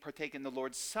 when we partake in the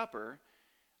Lord's Supper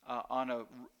on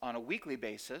a weekly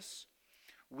basis,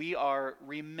 we are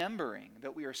remembering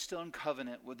that we are still in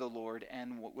covenant with the Lord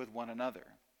and with one another.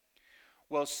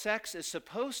 Well, sex is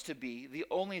supposed to be the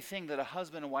only thing that a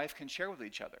husband and wife can share with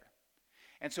each other.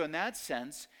 And so in that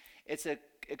sense, it's an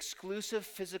exclusive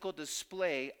physical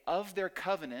display of their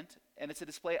covenant, and it's a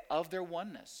display of their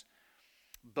oneness.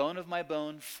 Bone of my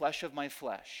bone, flesh of my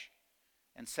flesh.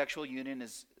 And sexual union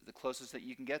is the closest that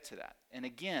you can get to that. And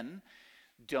again,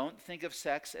 don't think of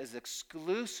sex as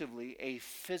exclusively a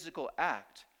physical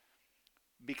act,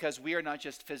 because we are not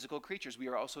just physical creatures, we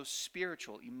are also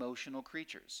spiritual, emotional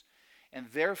creatures. And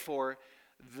therefore,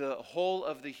 the whole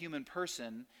of the human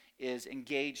person is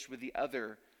engaged with the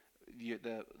other,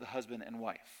 the husband and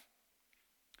wife.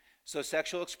 So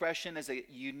sexual expression is a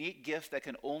unique gift that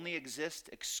can only exist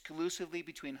exclusively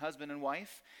between husband and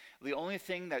wife. The only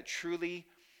thing they truly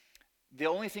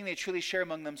share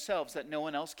among themselves that no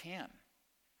one else can.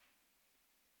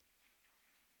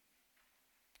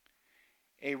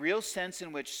 A real sense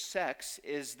in which sex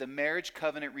is the marriage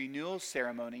covenant renewal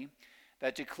ceremony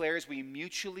that declares we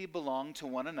mutually belong to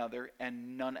one another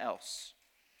and none else.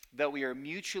 That we are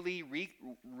mutually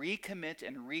recommit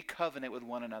and recovenant with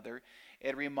one another.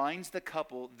 It reminds the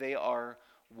couple they are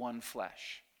one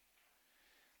flesh.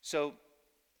 So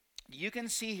you can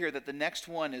see here that the next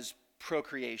one is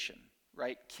procreation,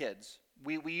 right? Kids.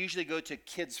 We usually go to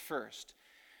kids first.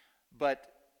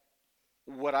 But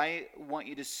what I want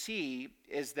you to see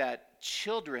is that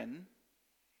children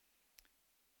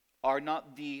are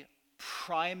not the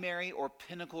primary or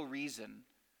pinnacle reason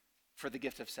for the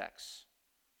gift of sex.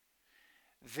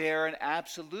 They're an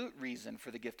absolute reason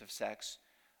for the gift of sex,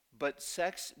 but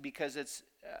sex, because it's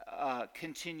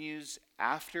continues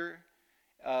after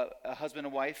a husband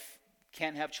and wife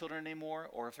can't have children anymore,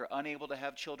 or if they're unable to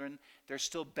have children, there's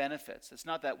still benefits. It's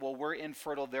not that, well, we're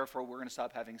infertile, therefore we're going to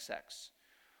stop having sex.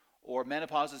 Or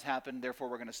menopause has happened, therefore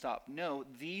we're going to stop. No,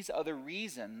 these other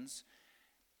reasons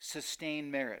sustain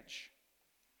marriage.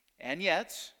 And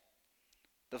yet,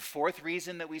 the fourth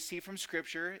reason that we see from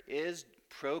Scripture is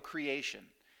procreation.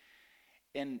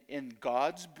 In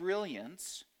God's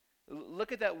brilliance,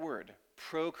 look at that word,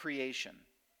 procreation.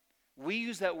 We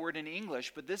use that word in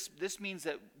English, but this means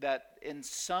that in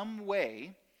some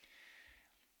way,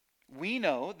 we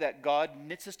know that God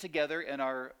knits us together in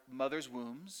our mother's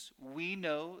wombs. We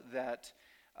know that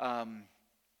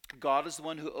God is the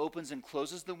one who opens and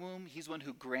closes the womb. He's the one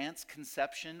who grants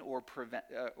conception or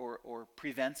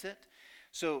prevents it.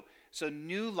 So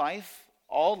new life,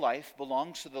 all life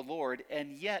belongs to the Lord,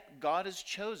 and yet God has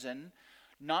chosen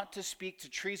not to speak to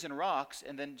trees and rocks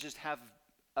and then just have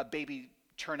a baby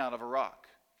turn out of a rock.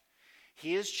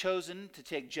 He has chosen to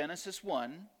take Genesis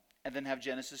 1 and then have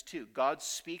Genesis 2. God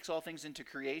speaks all things into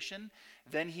creation,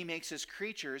 then he makes his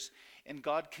creatures, and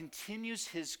God continues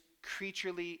his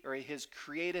his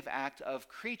creative act of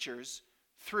creatures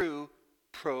through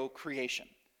procreation.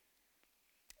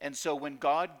 And so when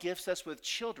God gifts us with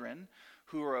children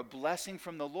who are a blessing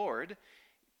from the Lord,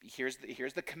 here's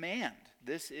the command.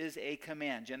 This is a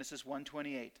command, Genesis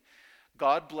 1:28.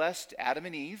 God blessed Adam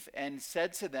and Eve and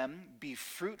said to them, "Be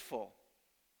fruitful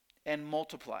and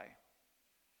multiply."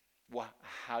 Well,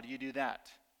 how do you do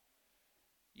that?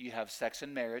 You have sex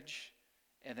and marriage,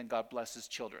 and then God blesses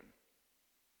children.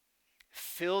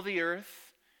 Fill the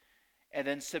earth, and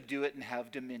then subdue it and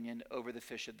have dominion over the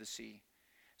fish of the sea.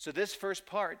 So this first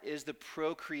part is the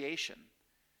procreation,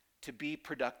 to be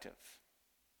productive.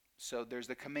 So there's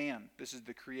the command. This is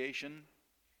the creation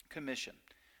commission.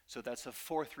 So that's the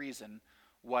fourth reason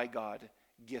why God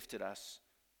gifted us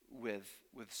with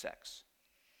sex.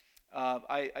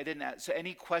 I didn't ask. So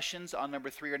any questions on number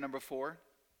 3 or number 4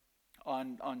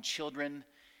 on children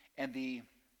and the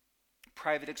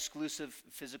private, exclusive,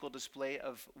 physical display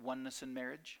of oneness in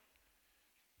marriage?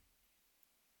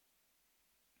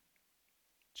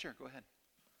 Sure, go ahead.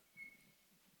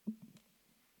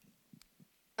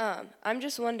 I'm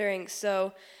just wondering,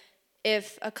 so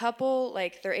if a couple,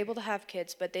 like, they're able to have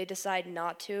kids, but they decide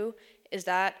not to, is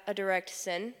that a direct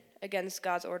sin against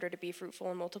God's order to be fruitful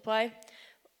and multiply?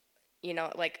 You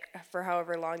know, like, for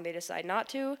however long they decide not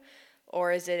to?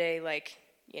 Or is it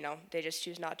they just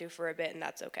choose not to for a bit and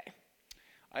that's okay?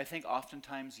 I think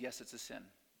oftentimes, yes, it's a sin.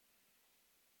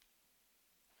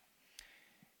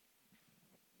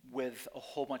 With a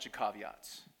whole bunch of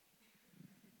caveats.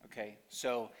 Okay,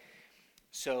 so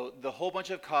the whole bunch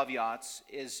of caveats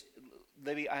is,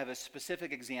 Libby, I have a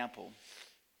specific example.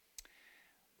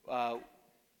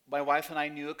 My wife and I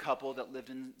knew a couple that lived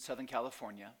in Southern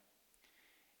California,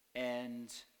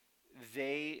 and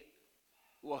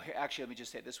actually, let me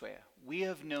just say it this way. We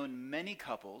have known many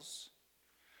couples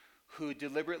who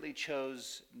deliberately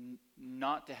chose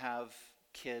not to have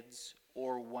kids,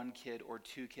 or one kid or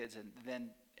two kids, and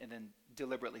then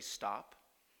deliberately stop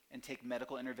and take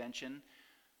medical intervention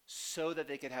so that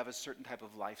they could have a certain type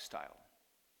of lifestyle.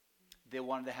 They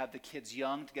wanted to have the kids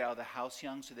young, to get out of the house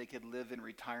young so they could live in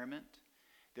retirement.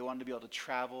 They wanted to be able to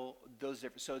travel, those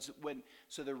different.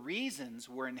 So the reasons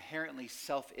were inherently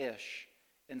selfish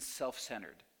and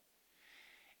self-centered.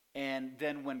 And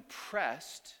then when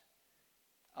pressed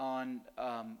on,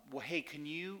 hey, can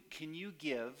you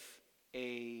give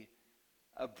a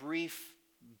brief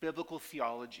biblical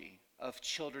theology of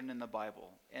children in the Bible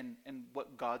and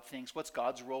what God thinks, what's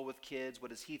God's role with kids,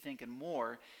 what does he think, and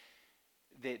more,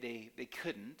 they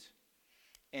couldn't.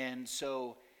 And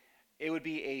so It would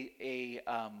be a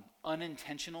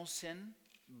unintentional sin,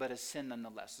 but a sin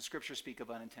nonetheless. The scriptures speak of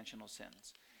unintentional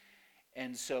sins.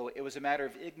 And so it was a matter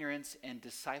of ignorance and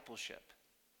discipleship,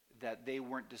 that they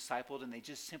weren't discipled and they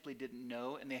just simply didn't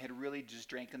know, and they had really just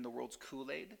drank in the world's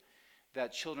Kool-Aid,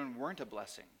 that children weren't a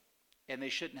blessing. And they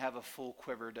shouldn't have a full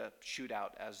quiver to shoot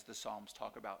out, as the Psalms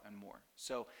talk about and more.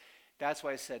 So that's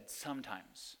why I said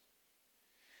sometimes.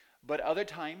 But other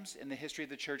times in the history of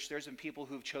the church, there's been people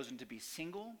who've chosen to be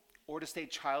single or to stay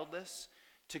childless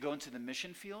to go into the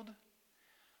mission field.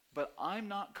 But I'm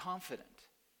not confident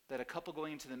that a couple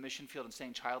going into the mission field and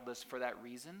staying childless for that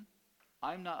reason,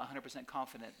 I'm not 100%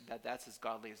 confident that that's as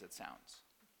godly as it sounds.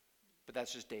 But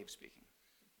that's just Dave speaking.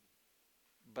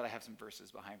 But I have some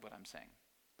verses behind what I'm saying.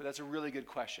 But that's a really good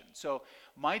question. So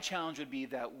my challenge would be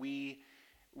that we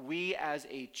as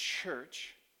a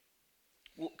church,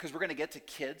 because we're going to get to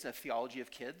kids, a theology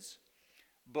of kids,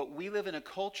 but we live in a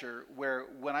culture where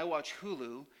when I watch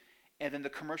Hulu, and then the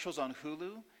commercials on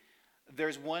Hulu,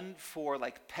 there's one for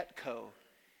like Petco,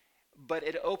 but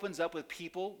it opens up with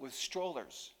people with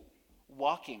strollers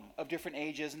walking of different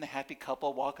ages, and the happy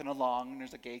couple walking along, and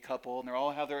there's a gay couple, and they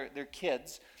all have their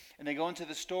kids, and they go into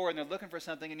the store and they're looking for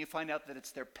something, and you find out that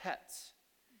it's their pets.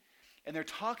 And they're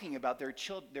talking about their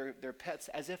pets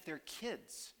as if they're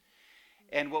kids.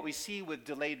 And what we see with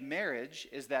delayed marriage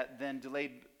is that then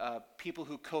delayed people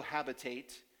who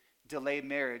cohabitate, delay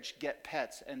marriage, get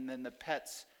pets, and then the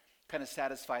pets kind of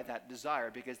satisfy that desire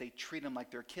because they treat them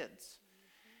like they're kids.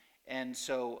 And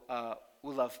so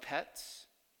we love pets.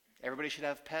 Everybody should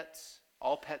have pets.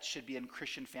 All pets should be in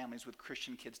Christian families with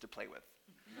Christian kids to play with.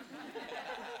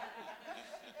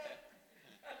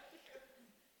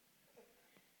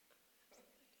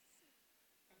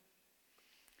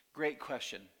 Great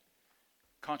question.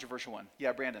 Controversial one.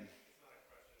 Yeah, Brandon. It's not a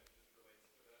question, it just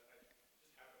relates to that. I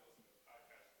just happened to listen to a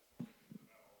podcast this morning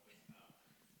about all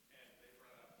this, and they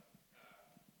brought up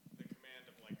the command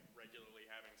of like regularly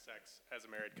having sex as a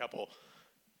married couple.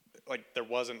 Like there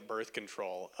wasn't birth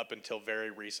control up until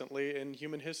very recently in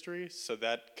human history, so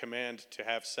that command to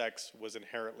have sex was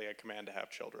inherently a command to have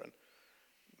children.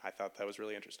 I thought that was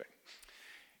really interesting.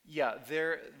 Yeah,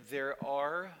 there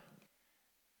are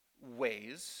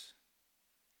ways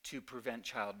to prevent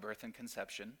childbirth and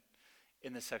conception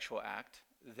in the sexual act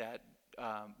that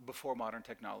before modern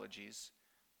technologies,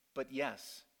 but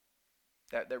yes,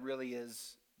 that really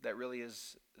is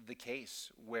the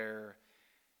case where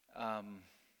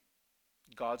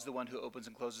God's the one who opens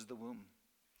and closes the womb,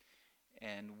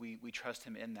 and we trust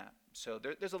Him in that. So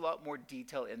there's a lot more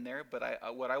detail in there, but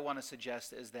what I want to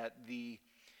suggest is that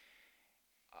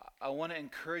I want to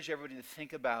encourage everybody to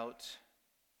think about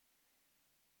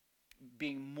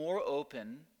being more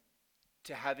open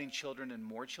to having children and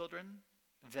more children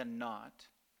than not,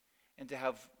 and to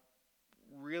have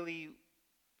really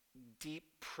deep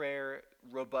prayer,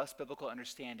 robust biblical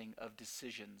understanding of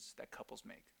decisions that couples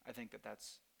make. I think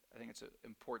it's an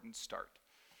important start.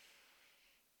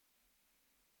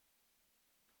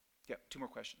 Yeah, 2 more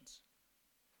questions.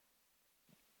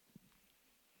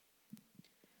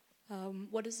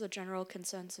 What is the general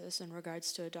consensus in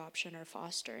regards to adoption or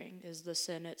fostering? Is the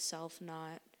sin itself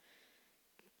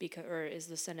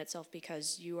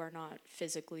because you are not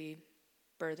physically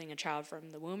birthing a child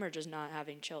from the womb, or just not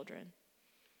having children?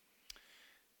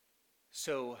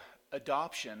 So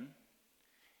adoption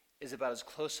is about as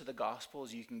close to the gospel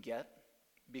as you can get,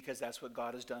 because that's what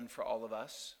God has done for all of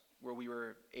us, where we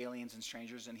were aliens and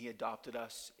strangers, and He adopted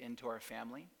us into our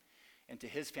family, and to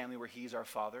His family where He's our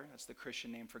Father. That's the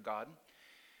Christian name for God.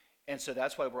 And so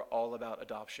that's why we're all about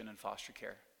adoption and foster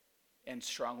care, and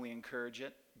strongly encourage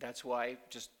it. That's why,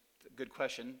 just a good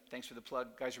question, thanks for the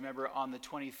plug. Guys, remember on the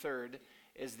 23rd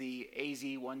is the AZ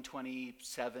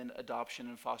 127 Adoption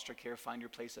and Foster Care Find Your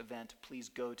Place event. Please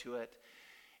go to it.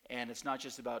 And it's not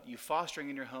just about you fostering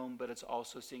in your home, but it's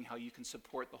also seeing how you can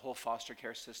support the whole foster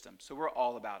care system. So we're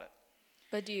all about it.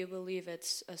 But do you believe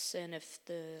it's a sin if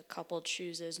the couple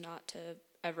chooses not to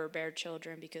ever bear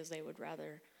children because they would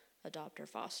rather adopt or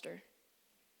foster?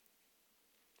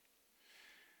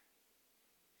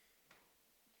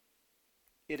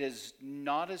 It is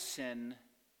not a sin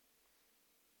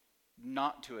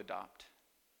not to adopt.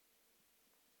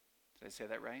 Did I say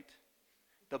that right?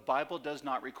 The Bible does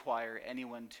not require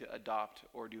anyone to adopt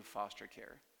or do foster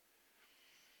care.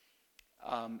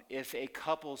 If a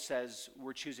couple says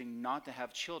we're choosing not to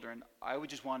have children, I would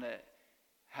just want to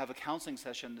have a counseling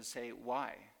session to say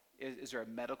why. Is there a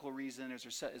medical reason? Is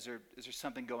there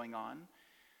something going on,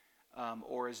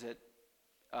 or is it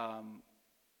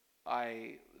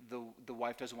the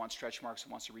wife doesn't want stretch marks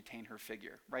and wants to retain her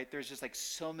figure? Right? There's just like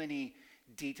so many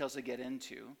details to get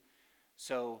into.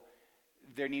 So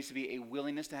there needs to be a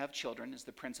willingness to have children is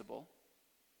the principle.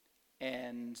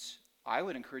 And I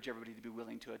would encourage everybody to be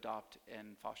willing to adopt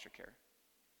and foster care.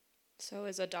 So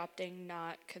is adopting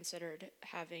not considered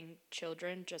having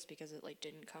children just because it like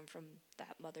didn't come from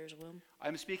that mother's womb?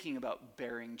 I'm speaking about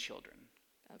bearing children.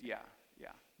 Okay. Yeah.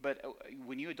 But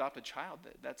when you adopt a child,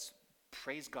 that's,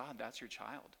 praise God, that's your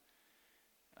child.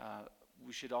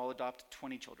 We should all adopt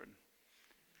 20 children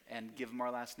and give them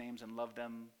our last names and love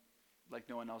them like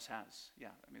no one else has. Yeah,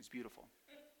 I mean, it's beautiful.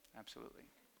 Absolutely.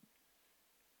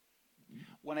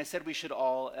 When I said we should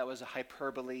all, that was a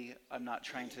hyperbole. I'm not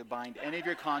trying to bind any of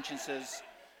your consciences.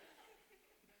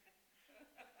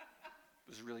 It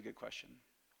was a really good question.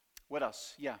 What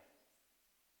else? Yeah.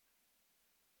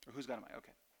 Or who's got a mic?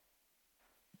 Okay.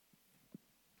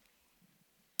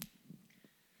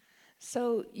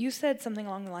 So you said something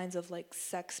along the lines of like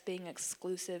sex being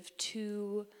exclusive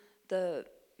to the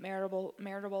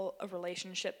marital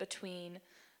relationship between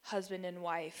husband and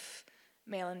wife,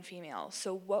 male and female.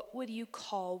 So what would you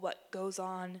call what goes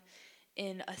on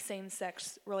in a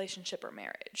same-sex relationship or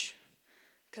marriage?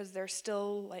 Because they're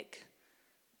still like,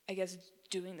 I guess,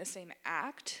 doing the same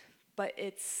act, but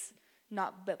it's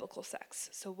not biblical sex.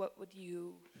 So what would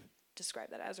you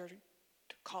describe that as or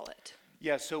call it?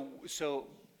 Yeah, so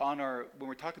on when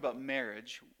we're talking about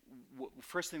marriage,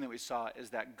 first thing that we saw is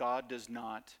that God does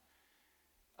not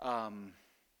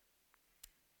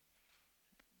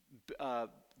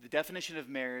the definition of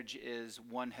marriage is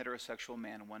one heterosexual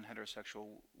man and one heterosexual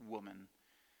woman,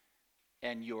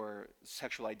 and your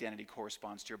sexual identity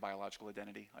corresponds to your biological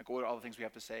identity. Like what are all the things we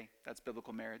have to say? That's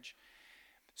biblical marriage.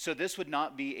 So this would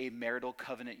not be a marital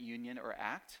covenant union or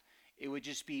act. It would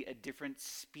just be a different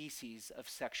species of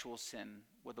sexual sin,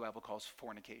 what the Bible calls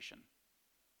fornication,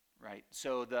 right?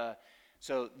 So the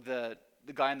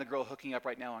guy and the girl hooking up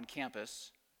right now on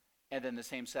campus, and then the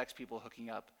same-sex people hooking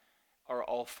up, are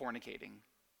all fornicating,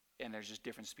 and there's just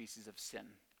different species of sin.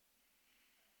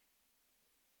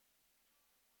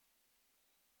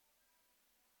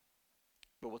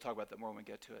 But we'll talk about that more when we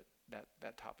get to it,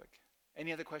 that topic.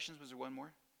 Any other questions? Was there one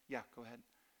more? Yeah, go ahead.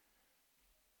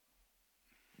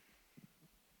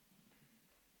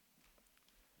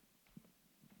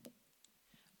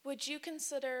 Would you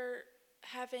consider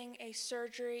having a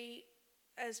surgery,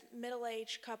 as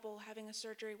middle-aged couple having a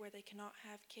surgery where they cannot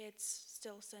have kids,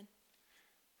 still sin?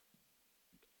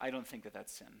 I don't think that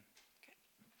that's sin. Okay.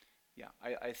 Yeah,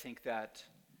 I think that,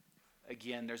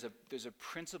 again, there's a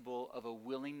principle of a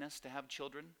willingness to have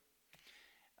children,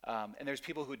 and there's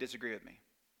people who disagree with me,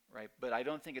 right? But I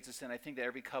don't think it's a sin. I think that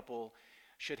every couple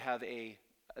should have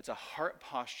it's a heart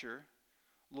posture.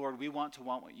 Lord, we want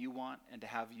what you want, and to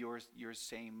have your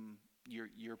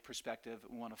perspective.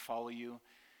 We want to follow you,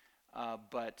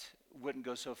 but wouldn't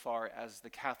go so far as the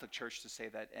Catholic Church to say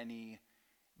that any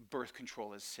birth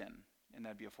control is sin, and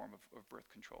that'd be a form of birth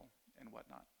control and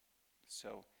whatnot.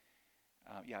 So,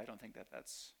 yeah, I don't think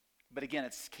that's. But again,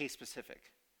 it's case specific.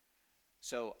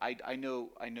 So I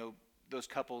know those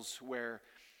couples where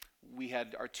we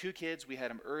had our 2 kids, we had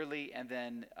them early, and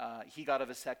then he got a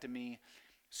vasectomy,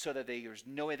 so that there's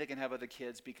no way they can have other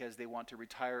kids because they want to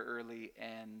retire early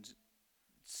and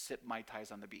sip Mai Tais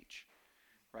on the beach,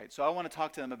 right? So I want to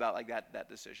talk to them about like that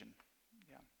decision.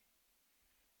 Yeah.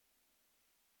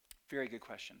 Very good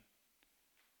question.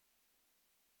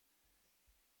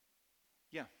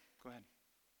 Yeah, go ahead.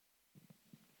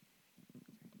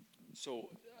 So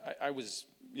I was,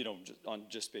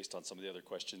 just based on some of the other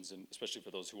questions, and especially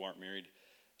for those who aren't married,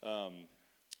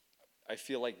 I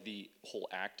feel like the whole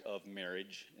act of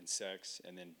marriage and sex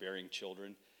and then bearing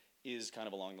children is kind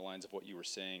of along the lines of what you were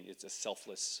saying. It's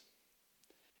it's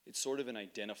sort of an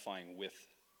identifying with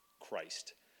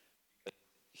Christ.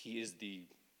 He is the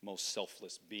most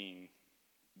selfless being,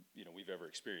 we've ever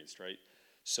experienced, right?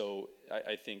 So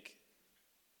I think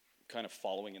kind of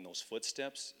following in those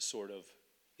footsteps sort of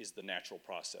is the natural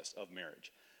process of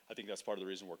marriage. I think that's part of the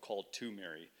reason we're called to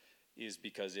marry, is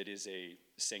because it is a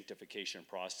sanctification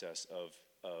process of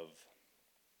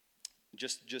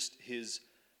just his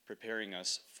preparing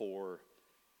us for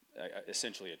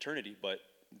essentially eternity, but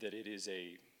that it's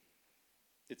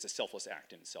a selfless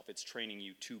act in itself. It's training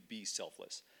you to be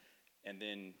selfless. And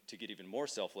then to get even more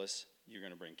selfless, you're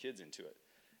going to bring kids into it.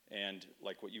 And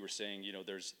like what you were saying,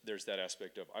 there's that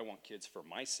aspect of I want kids for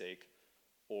my sake,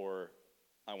 or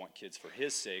I want kids for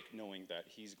his sake, knowing that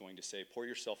he's going to say, pour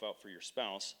yourself out for your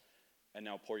spouse, and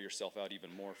now pour yourself out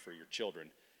even more for your children.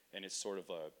 And it's sort of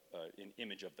an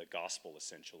image of the gospel,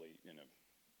 essentially, in a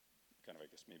kind of, I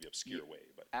guess, maybe obscure way.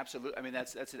 But absolutely. I mean,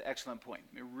 that's an excellent point.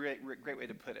 I mean, great way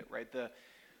to put it, right?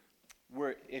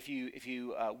 if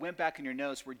you went back in your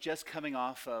notes, we're just coming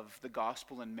off of the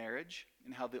gospel in marriage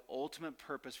and how the ultimate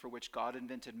purpose for which God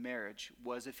invented marriage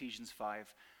was Ephesians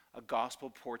 5, a gospel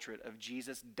portrait of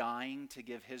Jesus dying to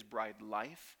give his bride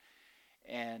life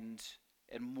and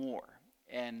more.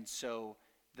 And so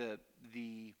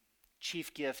the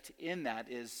chief gift in that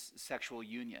is sexual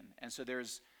union. And so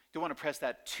don't want to press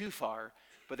that too far,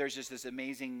 but there's just this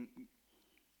amazing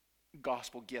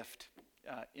gospel gift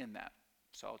in that.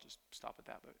 So I'll just stop at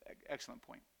that, but excellent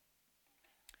point.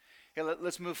 Okay,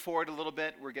 let's move forward a little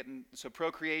bit. So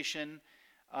procreation.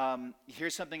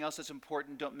 Here's something else that's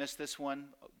important. Don't miss this one.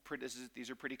 These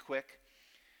are pretty quick.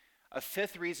 A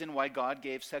fifth reason why God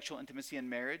gave sexual intimacy in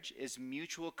marriage is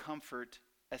mutual comfort,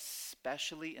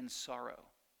 especially in sorrow.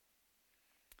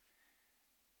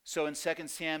 So in 2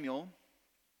 Samuel,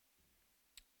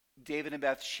 David and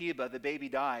Bathsheba, the baby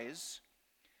dies,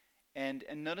 and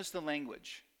notice the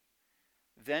language.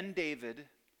 Then David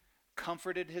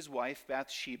comforted his wife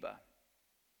Bathsheba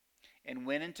and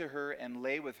went into her and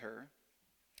lay with her,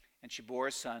 and she bore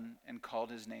a son and called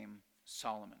his name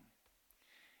Solomon.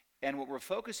 And what we're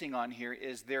focusing on here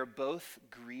is they're both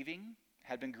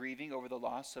had been grieving over the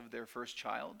loss of their first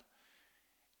child,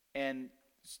 and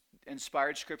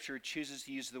inspired scripture chooses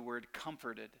to use the word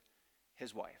comforted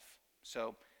his wife.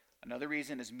 So another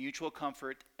reason is mutual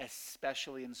comfort,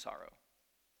 especially in sorrow.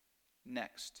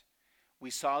 Next, we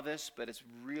saw this, but it's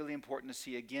really important to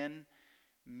see again,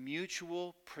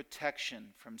 mutual protection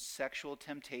from sexual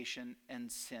temptation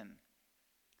and sin.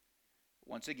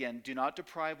 Once again, do not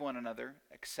deprive one another,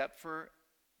 except for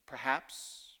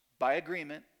perhaps by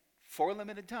agreement for a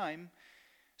limited time,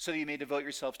 so that you may devote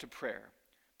yourselves to prayer.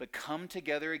 But come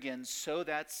together again so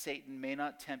that Satan may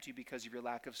not tempt you because of your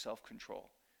lack of self-control.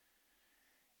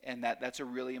 And that's a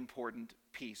really important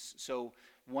piece. So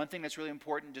one thing that's really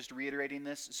important, just reiterating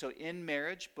this, so in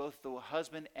marriage, both the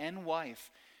husband and wife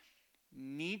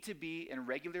need to be in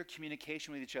regular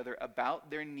communication with each other about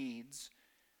their needs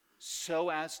so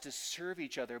as to serve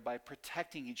each other by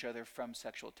protecting each other from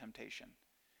sexual temptation.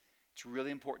 It's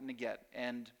really important to get.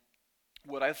 And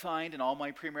what I find in all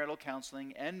my premarital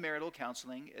counseling and marital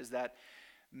counseling is that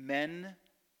men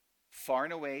far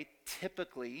and away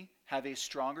typically have a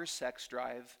stronger sex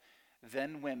drive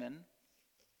than women,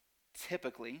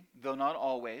 typically, though not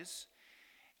always.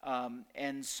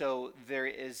 And so there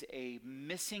is a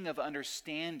missing of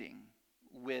understanding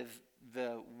with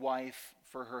the wife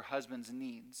for her husband's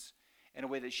needs in a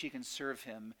way that she can serve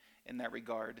him in that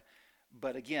regard.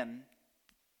 But again,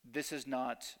 this is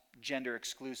not gender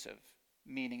exclusive,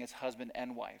 meaning it's husband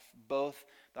and wife. Both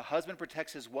the husband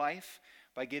protects his wife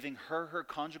by giving her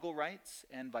conjugal rights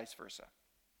and vice versa.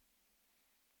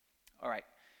 All right.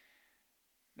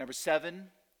 Number 7,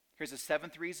 here's the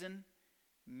 7th reason,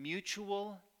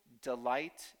 mutual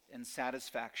delight and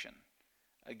satisfaction.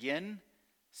 Again,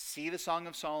 see the Song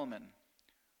of Solomon.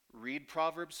 Read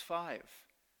Proverbs 5.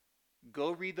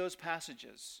 Go read those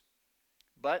passages.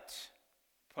 But,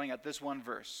 pointing out this one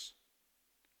verse,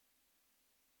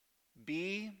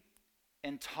 be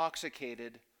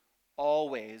intoxicated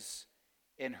always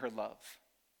in her love.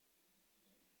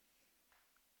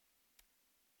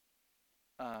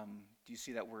 Do you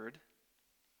see that word?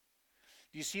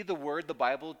 Do you see the word the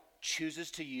Bible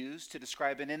chooses to use to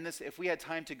describe? And in this, if we had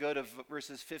time to go to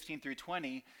verses 15 through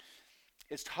 20,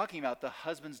 it's talking about the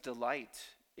husband's delight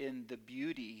in the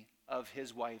beauty of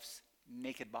his wife's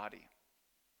naked body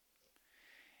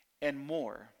and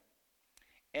more.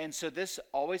 And so this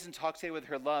always intoxicated with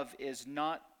her love is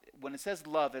not, when it says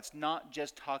love, it's not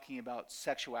just talking about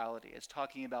sexuality. It's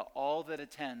talking about all that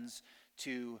attends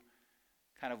to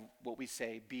kind of what we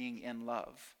say being in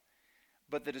love.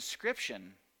 But the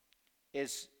description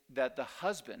is that the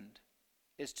husband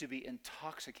is to be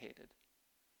intoxicated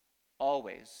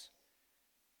always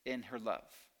in her love.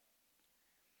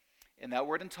 And that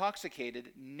word intoxicated,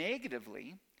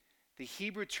 negatively, the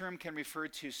Hebrew term can refer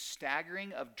to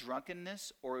staggering of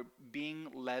drunkenness or being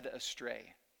led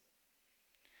astray.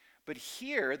 But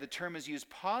here, the term is used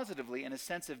positively in a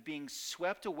sense of being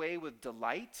swept away with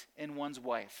delight in one's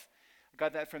wife. I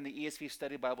got that from the ESV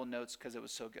Study Bible notes because it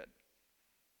was so good.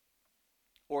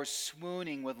 Or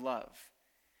swooning with love.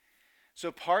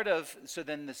 So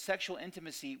then the sexual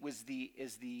intimacy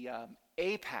is the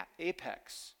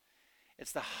apex.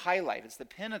 It's the highlight. It's the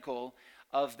pinnacle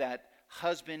of that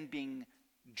husband being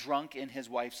drunk in his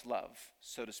wife's love,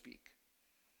 so to speak.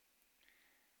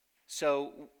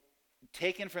 So,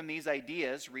 taken from these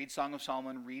ideas, read Song of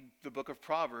Solomon, read the book of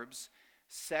Proverbs,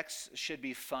 sex should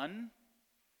be fun,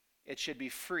 it should be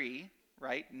free,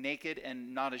 right? Naked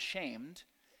and not ashamed,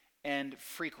 and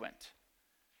frequent.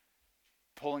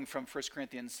 Pulling from 1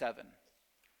 Corinthians 7.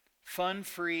 fun,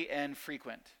 free, and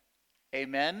frequent.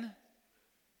 Amen?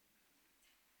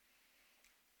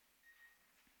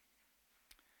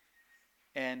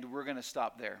 And we're going to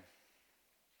stop there.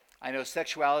 I know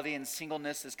sexuality and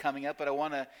singleness is coming up, but I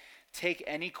want to take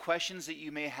any questions that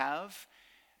you may have.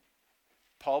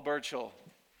 Paul Burchell,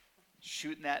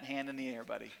 shooting that hand in the air,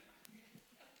 buddy.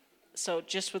 So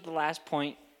just with the last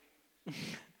point,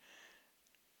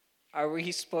 are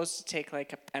we supposed to take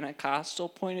like a Pentecostal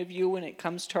point of view when it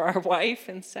comes to our wife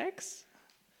and sex?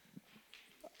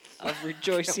 Of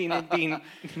rejoicing and being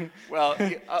well,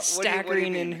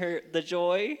 staggering in the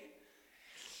joy?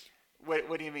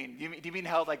 What do you mean? Do you mean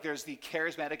how like there's the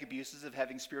charismatic abuses of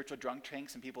having spiritual drunk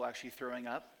tanks and people actually throwing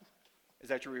up? Is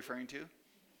that what you're referring to?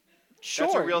 Sure,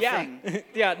 that's a real yeah. thing.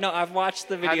 Yeah, no, I've watched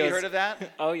the videos. Have you heard of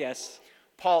that? Oh, yes.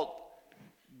 Paul,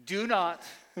 do not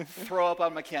throw up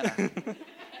on McKenna.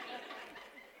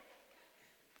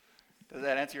 Does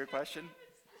that answer your question?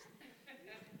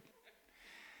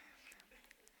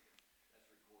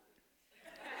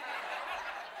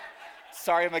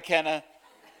 Sorry, McKenna.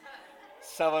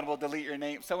 Someone will delete your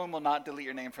name. Someone will not delete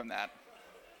your name from that.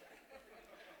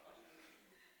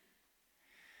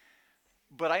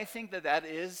 But I think that that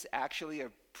is actually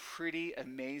a pretty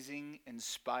amazing,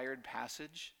 inspired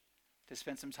passage to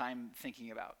spend some time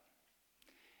thinking about.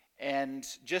 And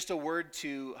just a word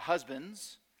to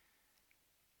husbands.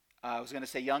 I was going to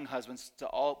say young husbands,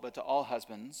 but to all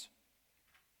husbands.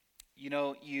 You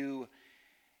know, you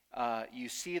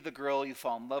see the girl, you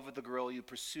fall in love with the girl, you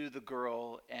pursue the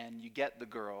girl, and you get the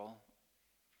girl.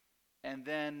 And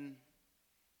then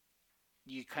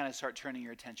you kind of start turning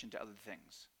your attention to other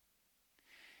things.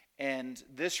 And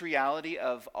this reality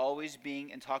of always being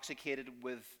intoxicated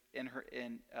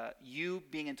you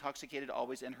being intoxicated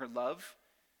always in her love,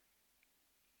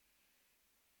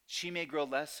 she may grow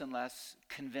less and less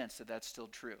convinced that that's still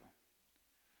true.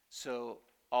 So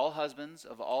all husbands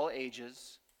of all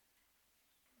ages,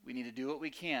 we need to do what we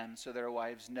can so that our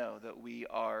wives know that we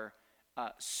are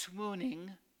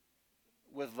swooning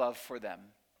with love for them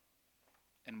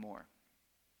and more.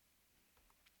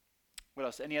 What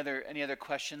else? Any other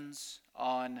questions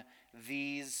on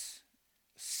these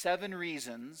 7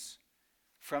 reasons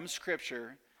from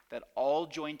Scripture that all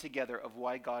join together of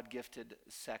why God gifted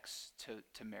sex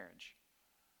to marriage?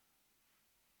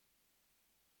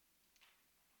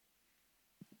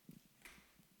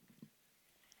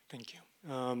 Thank you.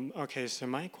 Okay, so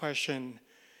my question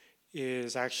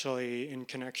is actually in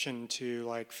connection to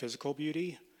like physical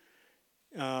beauty.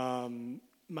 I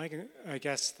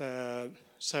guess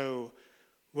so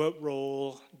what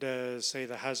role does, say,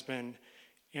 the husband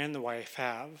and the wife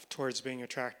have towards being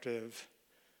attractive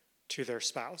to their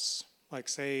spouse? Like,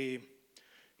 say,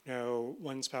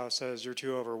 one spouse says you're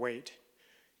too overweight,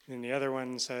 and the other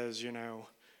one says, you're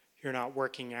not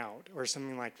working out, or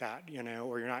something like that,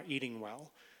 or you're not eating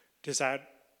well. Does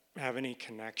that have any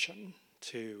connection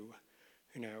to,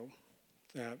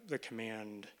 the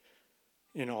command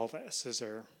in all this? Is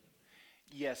there?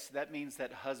 Yes, that means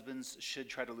that husbands should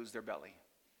try to lose their belly.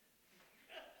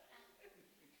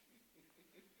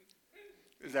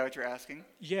 Is that what you're asking?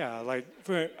 Yeah,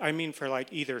 for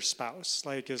either spouse.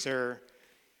 Like, is there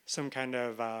some kind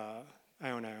of, I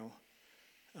don't know.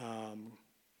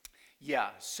 Yeah,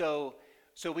 so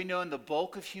we know in the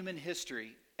bulk of human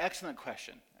history, excellent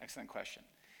question.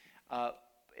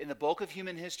 In the bulk of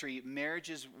human history,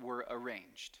 marriages were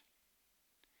arranged.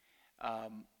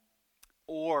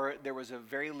 Or there was a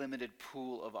very limited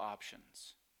pool of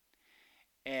options.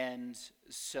 And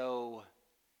so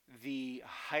the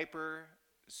hyper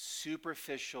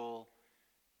superficial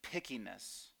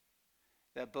pickiness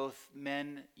that both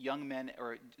young men,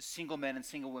 or single men and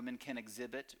single women can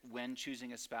exhibit when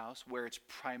choosing a spouse, where it's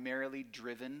primarily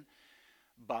driven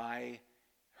by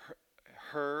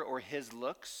her or his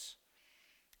looks,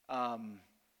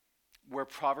 where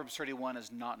Proverbs 31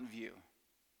 is not in view.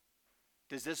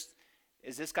 Is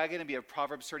this guy going to be a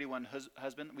Proverbs 31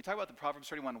 husband? We talk about the Proverbs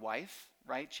 31 wife,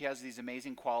 right? She has these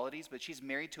amazing qualities, but she's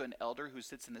married to an elder who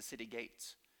sits in the city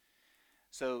gates.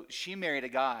 So she married a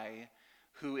guy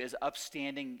who is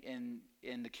upstanding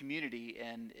in the community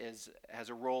and has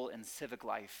a role in civic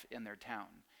life in their town.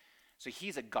 So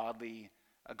he's a godly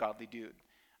dude.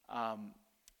 I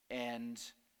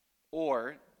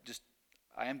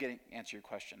am getting answer your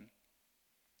question.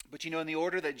 But in the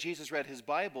order that Jesus read his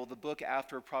Bible, the book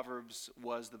after Proverbs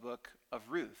was the book of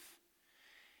Ruth.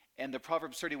 And the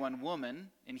Proverbs 31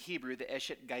 woman, in Hebrew, the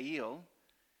Eshet Gail,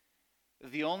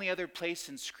 the only other place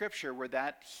in Scripture where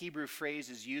that Hebrew phrase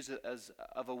is used as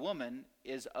of a woman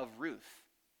is of Ruth.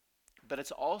 But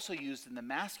it's also used in the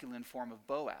masculine form of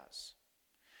Boaz.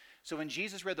 So when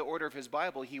Jesus read the order of his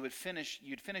Bible, you'd finish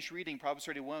reading Proverbs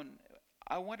 31.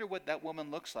 I wonder what that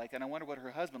woman looks like, and I wonder what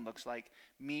her husband looks like.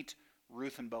 Meet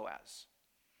Ruth and Boaz.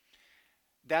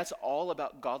 That's all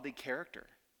about godly character.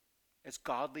 It's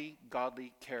godly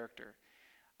character.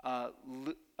 How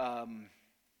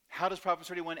does Proverbs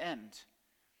 31 end?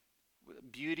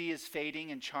 Beauty is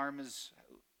fading and charm is,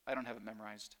 I don't have it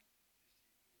memorized.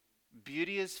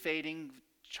 Beauty is fading,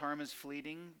 charm is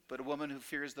fleeting, but a woman who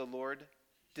fears the Lord,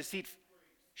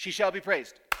 she shall be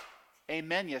praised.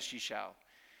 Amen, yes, she shall.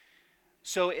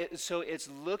 So it's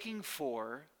looking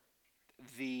for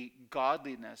the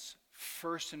godliness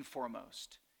first and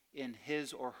foremost in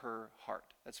his or her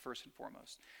heart. That's first and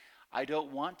foremost. I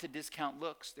don't want to discount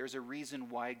looks. There's a reason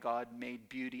why God made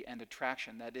beauty and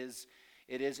attraction. It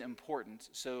is important.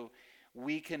 So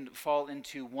we can fall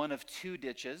into one of two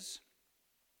ditches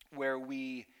where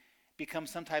we become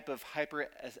some type of hyper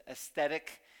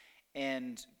aesthetic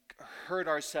and hurt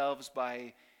ourselves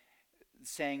by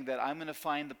saying that I'm going to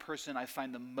find the person I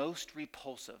find the most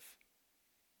repulsive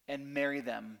and marry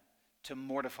them to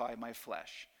mortify my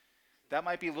flesh. That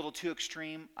might be a little too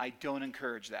extreme. I don't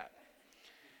encourage that.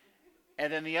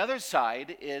 And then the other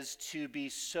side is to be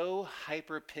so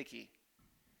hyper picky.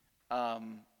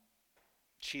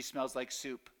 She smells like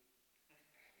soup.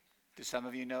 Do some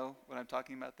of you know what I'm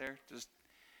talking about there? Just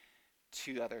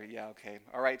two other, yeah, okay.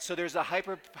 All right, so there's a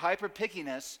hyper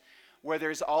pickiness where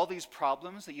there's all these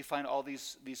problems that you find all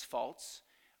these faults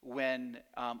when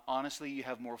honestly you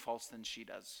have more faults than she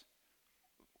does,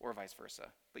 or vice versa,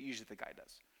 but usually the guy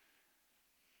does.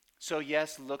 So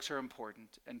yes, looks are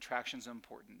important and attraction's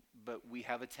important, but we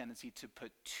have a tendency to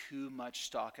put too much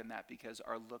stock in that because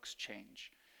our looks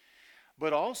change.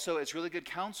 But also, it's really good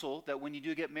counsel that when you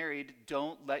do get married,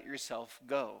 don't let yourself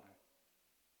go.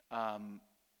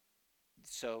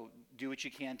 So do what you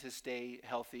can to stay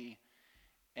healthy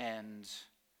and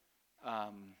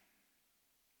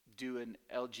do an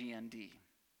LGND,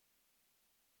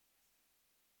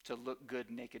 to look good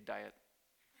naked diet.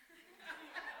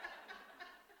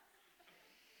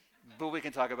 But we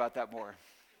can talk about that more.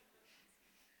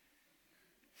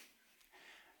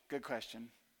 Good question.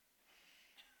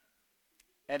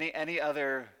 Any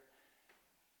other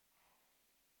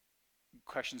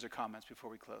questions or comments before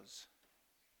we close?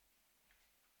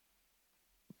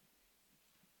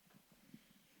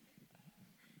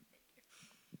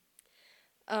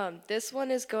 This one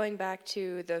is going back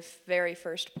to the very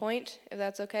first point, if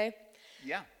that's okay.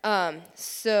 Yeah.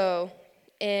 So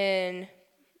in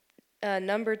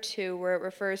number 2, where it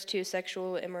refers to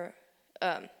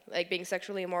being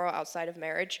sexually immoral outside of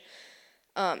marriage,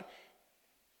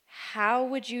 how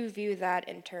would you view that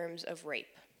in terms of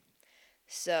rape?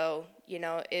 So,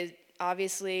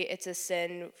 obviously it's a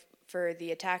sin for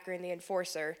the attacker and the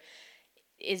enforcer.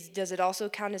 Does it also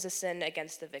count as a sin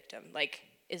against the victim?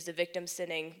 Is the victim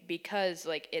sinning because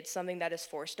it's something that is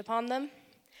forced upon them?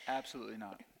 Absolutely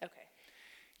not. Okay.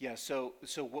 Yeah, so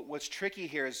what's tricky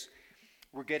here is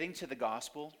we're getting to the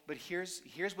gospel, but here's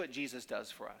what Jesus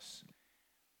does for us.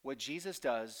 What Jesus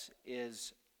does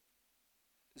is,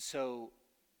 so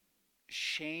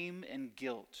shame and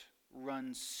guilt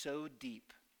run so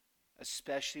deep,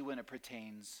 especially when it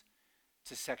pertains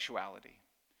to sexuality.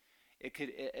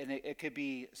 It could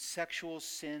be sexual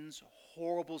sins,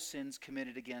 horrible sins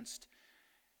committed against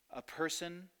a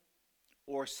person,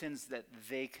 or sins that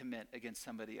they commit against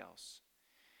somebody else.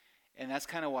 And that's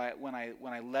kind of why when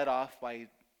I led off by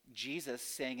Jesus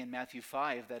saying in Matthew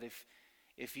 5 that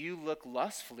if you look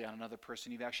lustfully on another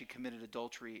person, you've actually committed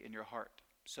adultery in your heart.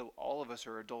 So all of us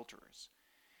are adulterers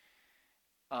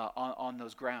on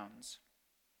those grounds.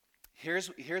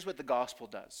 Here's what the gospel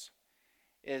does.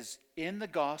 Is in the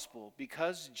gospel,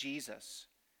 because Jesus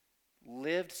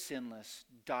lived sinless,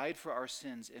 died for our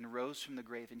sins, and rose from the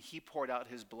grave, and he poured out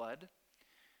his blood,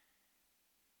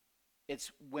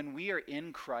 it's when we are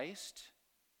in Christ,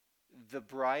 the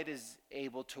bride is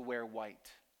able to wear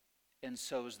white, and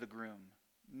so is the groom,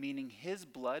 meaning his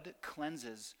blood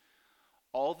cleanses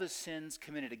all the sins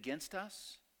committed against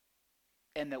us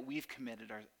and that we've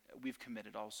committed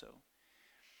also.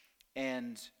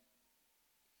 And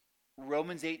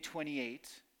Romans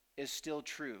 8:28 is still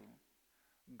true.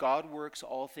 God works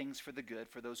all things for the good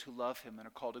for those who love him and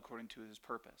are called according to his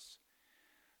purpose.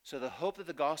 So the hope that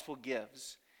the gospel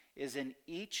gives is in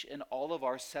each and all of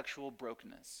our sexual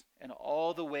brokenness and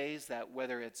all the ways that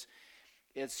whether it's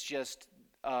just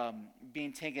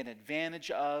being taken advantage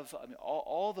of,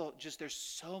 there's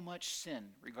so much sin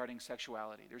regarding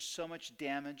sexuality. There's so much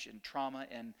damage and trauma,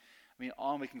 and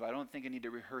on we can go. I don't think I need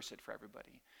to rehearse it for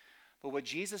everybody. But what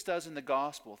Jesus does in the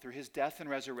gospel through his death and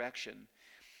resurrection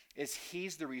is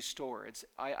he's the restorer. It's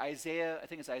Isaiah, I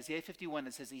think it's Isaiah 51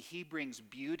 that says that he brings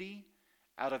beauty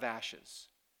out of ashes.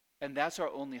 And that's our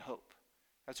only hope.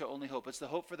 That's our only hope. It's the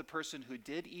hope for the person who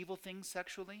did evil things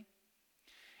sexually,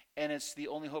 and it's the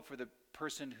only hope for the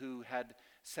person who had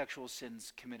sexual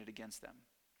sins committed against them.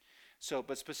 So,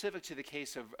 but specific to the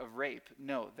case of rape,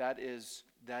 no,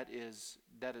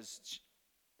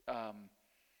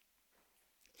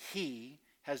 he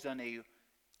has done a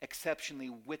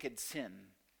exceptionally wicked sin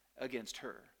against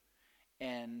her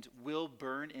and will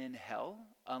burn in hell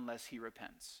unless he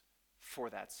repents for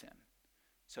that sin.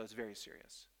 So it's very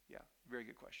serious. Yeah, very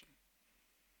good question.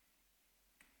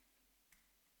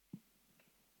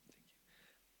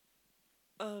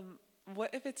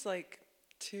 What if it's like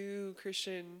two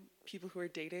Christian people who are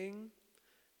dating,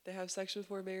 they have sex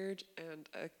before marriage, and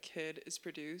a kid is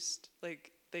produced,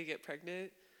 like they get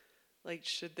pregnant? Like,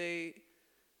 should they,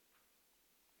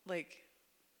 like,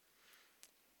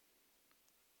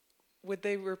 would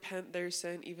they repent their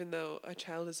sin even though a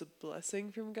child is a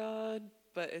blessing from God,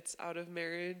 but it's out of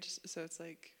marriage? So it's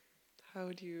like,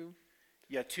 how do you...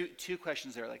 Yeah, two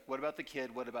questions there. Like, what about the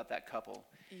kid? What about that couple?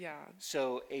 Yeah.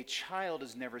 So a child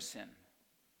is never sin.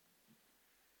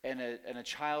 And a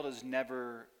child is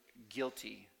never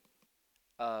guilty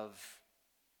of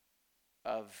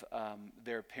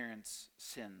their parents'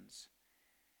 sins.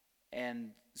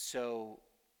 And so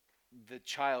the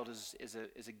child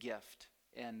is a gift.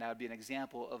 And that would be an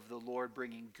example of the Lord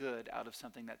bringing good out of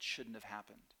something that shouldn't have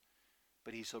happened.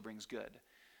 But he still brings good.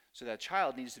 So that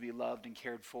child needs to be loved and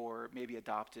cared for, maybe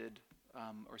adopted,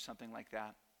 or something like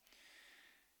that.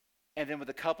 And then with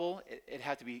the couple, it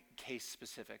had to be case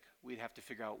specific. We'd have to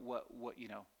figure out what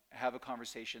have a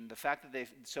conversation. The fact that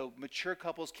so mature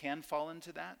couples can fall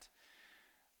into that.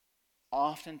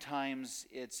 Oftentimes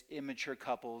it's immature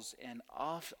couples, and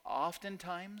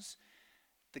oftentimes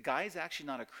the guy's actually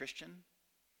not a Christian.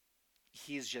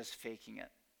 He's just faking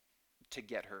it to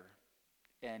get her.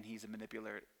 And he's a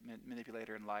manipulator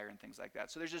and liar and things like that.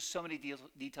 So there's just so many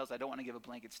details. I don't want to give a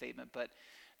blanket statement, but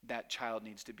that child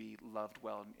needs to be loved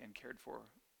well and cared for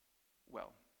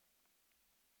well.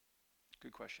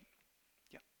 Good question.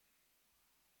 Yeah.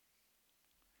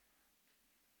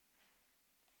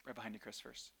 Right behind you, Chris,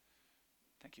 first.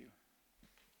 Thank you.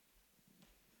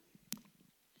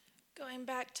 Going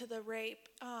back to the rape,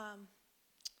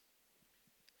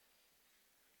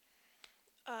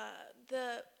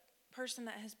 the person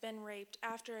that has been raped,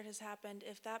 after it has happened,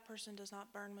 if that person does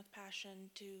not burn with passion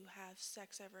to have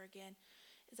sex ever again,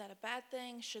 is that a bad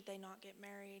thing? Should they not get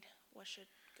married? What should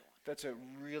go on? That's a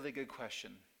really good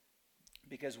question.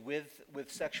 Because with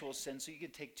sexual sin, so you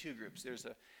can take two groups. There's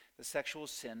the sexual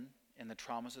sin and the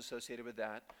traumas associated with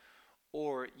that.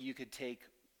 Or you could take,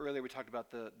 earlier we talked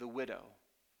about the widow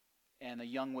and a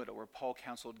young widow where Paul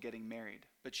counseled getting married.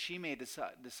 But she may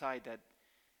decide that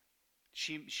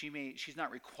she's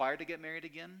not required to get married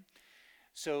again.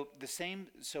 So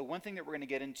one thing that we're going to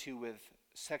get into with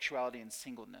sexuality and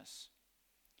singleness,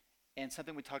 and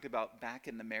something we talked about back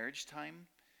in the marriage time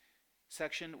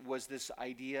section, was this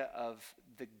idea of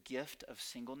the gift of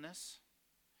singleness.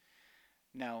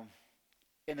 Now,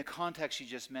 in the context you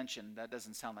just mentioned, that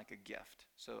doesn't sound like a gift.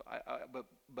 So,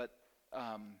 but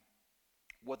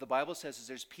what the Bible says is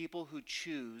there's people who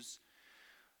choose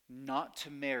not to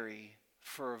marry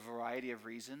for a variety of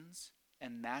reasons,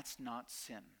 and that's not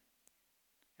sin.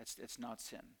 It's not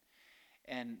sin.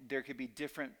 And there could be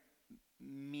different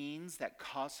means that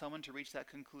cause someone to reach that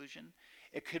conclusion.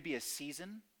 It could be a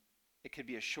season. It could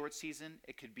be a short season.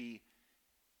 It could be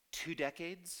 2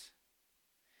 decades.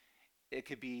 It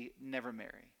could be never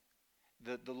marry.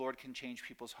 The Lord can change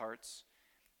people's hearts.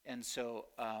 And so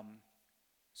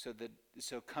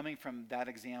coming from that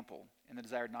example and the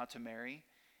desire not to marry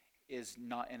is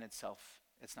not in itself,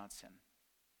 it's not sin.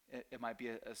 It might be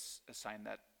a sign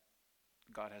that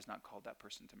God has not called that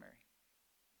person to marry.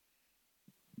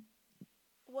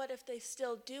 What if they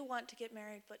still do want to get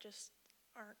married but just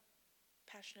aren't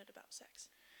passionate about sex?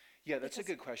 Yeah, that's a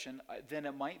good question. Then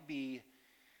it might be,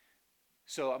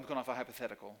 so I'm going off a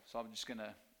hypothetical, so I'm just going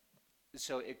to,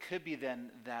 so it could be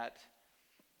then that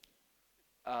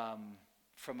from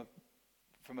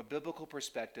a biblical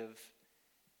perspective,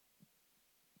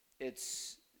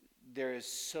 there is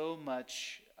so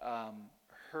much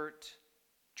hurt,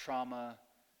 trauma,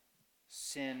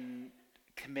 sin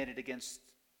committed against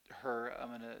her. I'm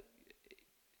going to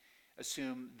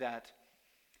assume that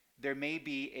there may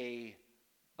be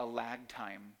a lag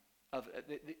time of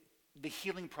the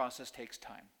healing process takes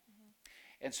time.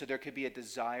 Mm-hmm. And so there could be a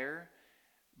desire,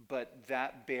 but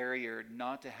that barrier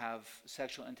not to have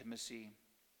sexual intimacy,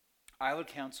 I would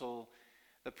counsel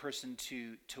the person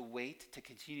to wait, to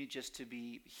continue just to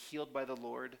be healed by the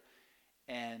Lord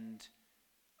and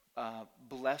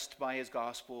blessed by his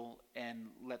gospel, and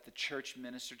let the church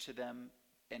minister to them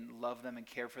and love them and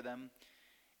care for them,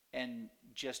 and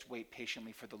just wait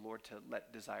patiently for the Lord to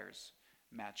let desires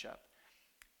match up.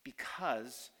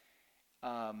 Because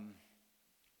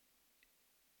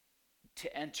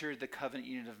to enter the covenant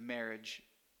union of marriage,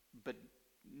 but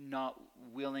not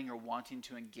willing or wanting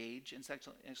to engage in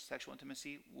sexual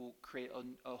intimacy, will create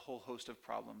a whole host of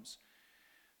problems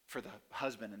for the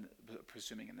husband, and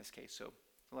presuming in this case. So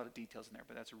a lot of details in there,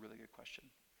 but that's a really good question.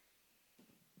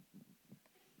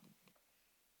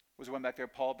 Was there one back there?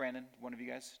 Paul, Brandon, one of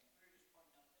you guys?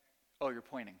 Oh, you're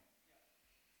pointing.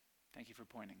 Thank you for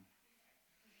pointing.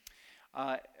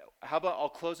 How about I'll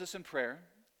close this in prayer,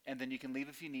 and then you can leave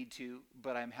if you need to,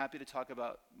 but I'm happy to talk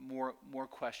about more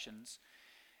questions.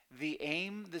 The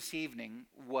aim this evening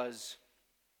was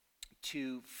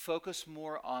to focus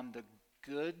more on the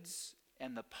goods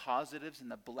and the positives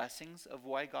and the blessings of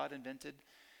why God invented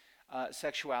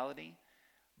sexuality.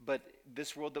 But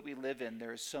this world that we live in,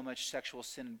 there is so much sexual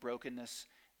sin and brokenness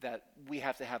that we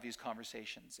have to have these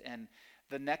conversations. And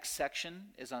the next section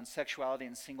is on sexuality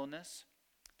and singleness.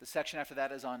 The section after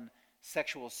that is on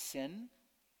sexual sin.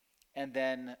 And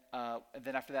then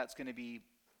after that, it's going to be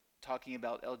talking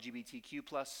about LGBTQ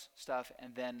plus stuff,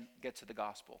 and then get to the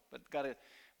gospel. But got to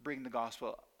bring the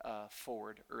gospel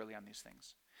forward early on these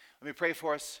things. Let me pray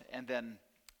for us, and then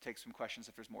take some questions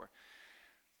if there's more.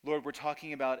 Lord, we're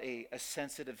talking about a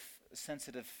sensitive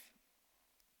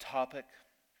topic.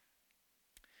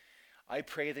 I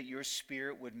pray that your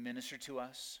Spirit would minister to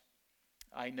us.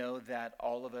 I know that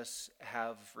all of us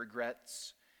have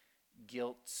regrets,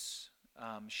 guilts,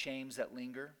 shames that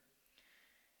linger,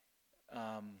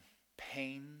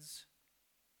 pains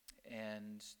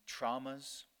and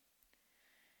traumas.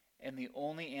 And the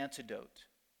only antidote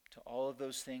to all of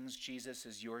those things, Jesus,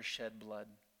 is your shed blood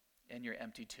and your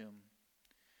empty tomb.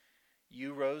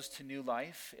 You rose to new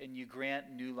life, and you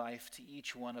grant new life to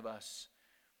each one of us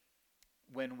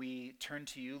when we turn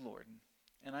to you, Lord.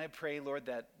 And I pray, Lord,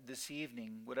 that this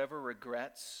evening, whatever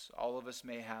regrets all of us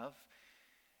may have,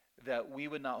 that we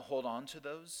would not hold on to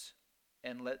those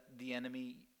and let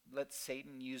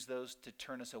Satan use those to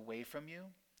turn us away from you.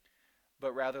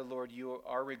 But rather, Lord,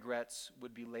 our regrets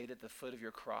would be laid at the foot of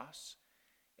your cross,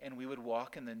 and we would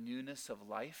walk in the newness of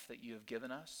life that you have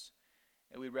given us.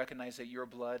 And we recognize that your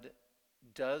blood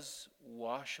does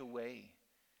wash away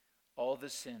all the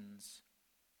sins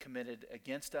committed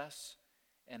against us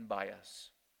and by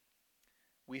us.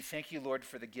 We thank you, Lord,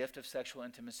 for the gift of sexual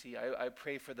intimacy. I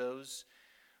pray for those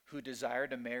who desire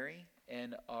to marry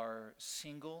and are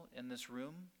single in this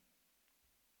room,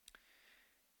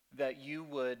 that you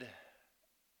would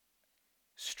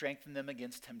strengthen them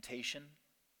against temptation,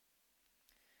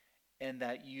 and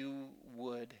that you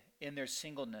would, in their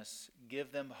singleness,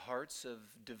 give them hearts of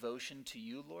devotion to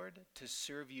you, Lord, to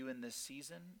serve you in this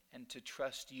season and to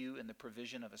trust you in the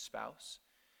provision of a spouse.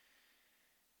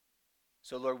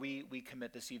 So, Lord, we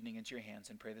commit this evening into your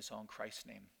hands and pray this all in Christ's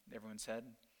name. Everyone said,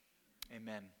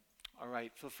 amen. All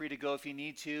right, feel free to go if you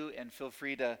need to, and feel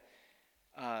free to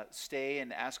stay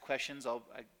and ask questions.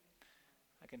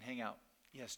 I can hang out.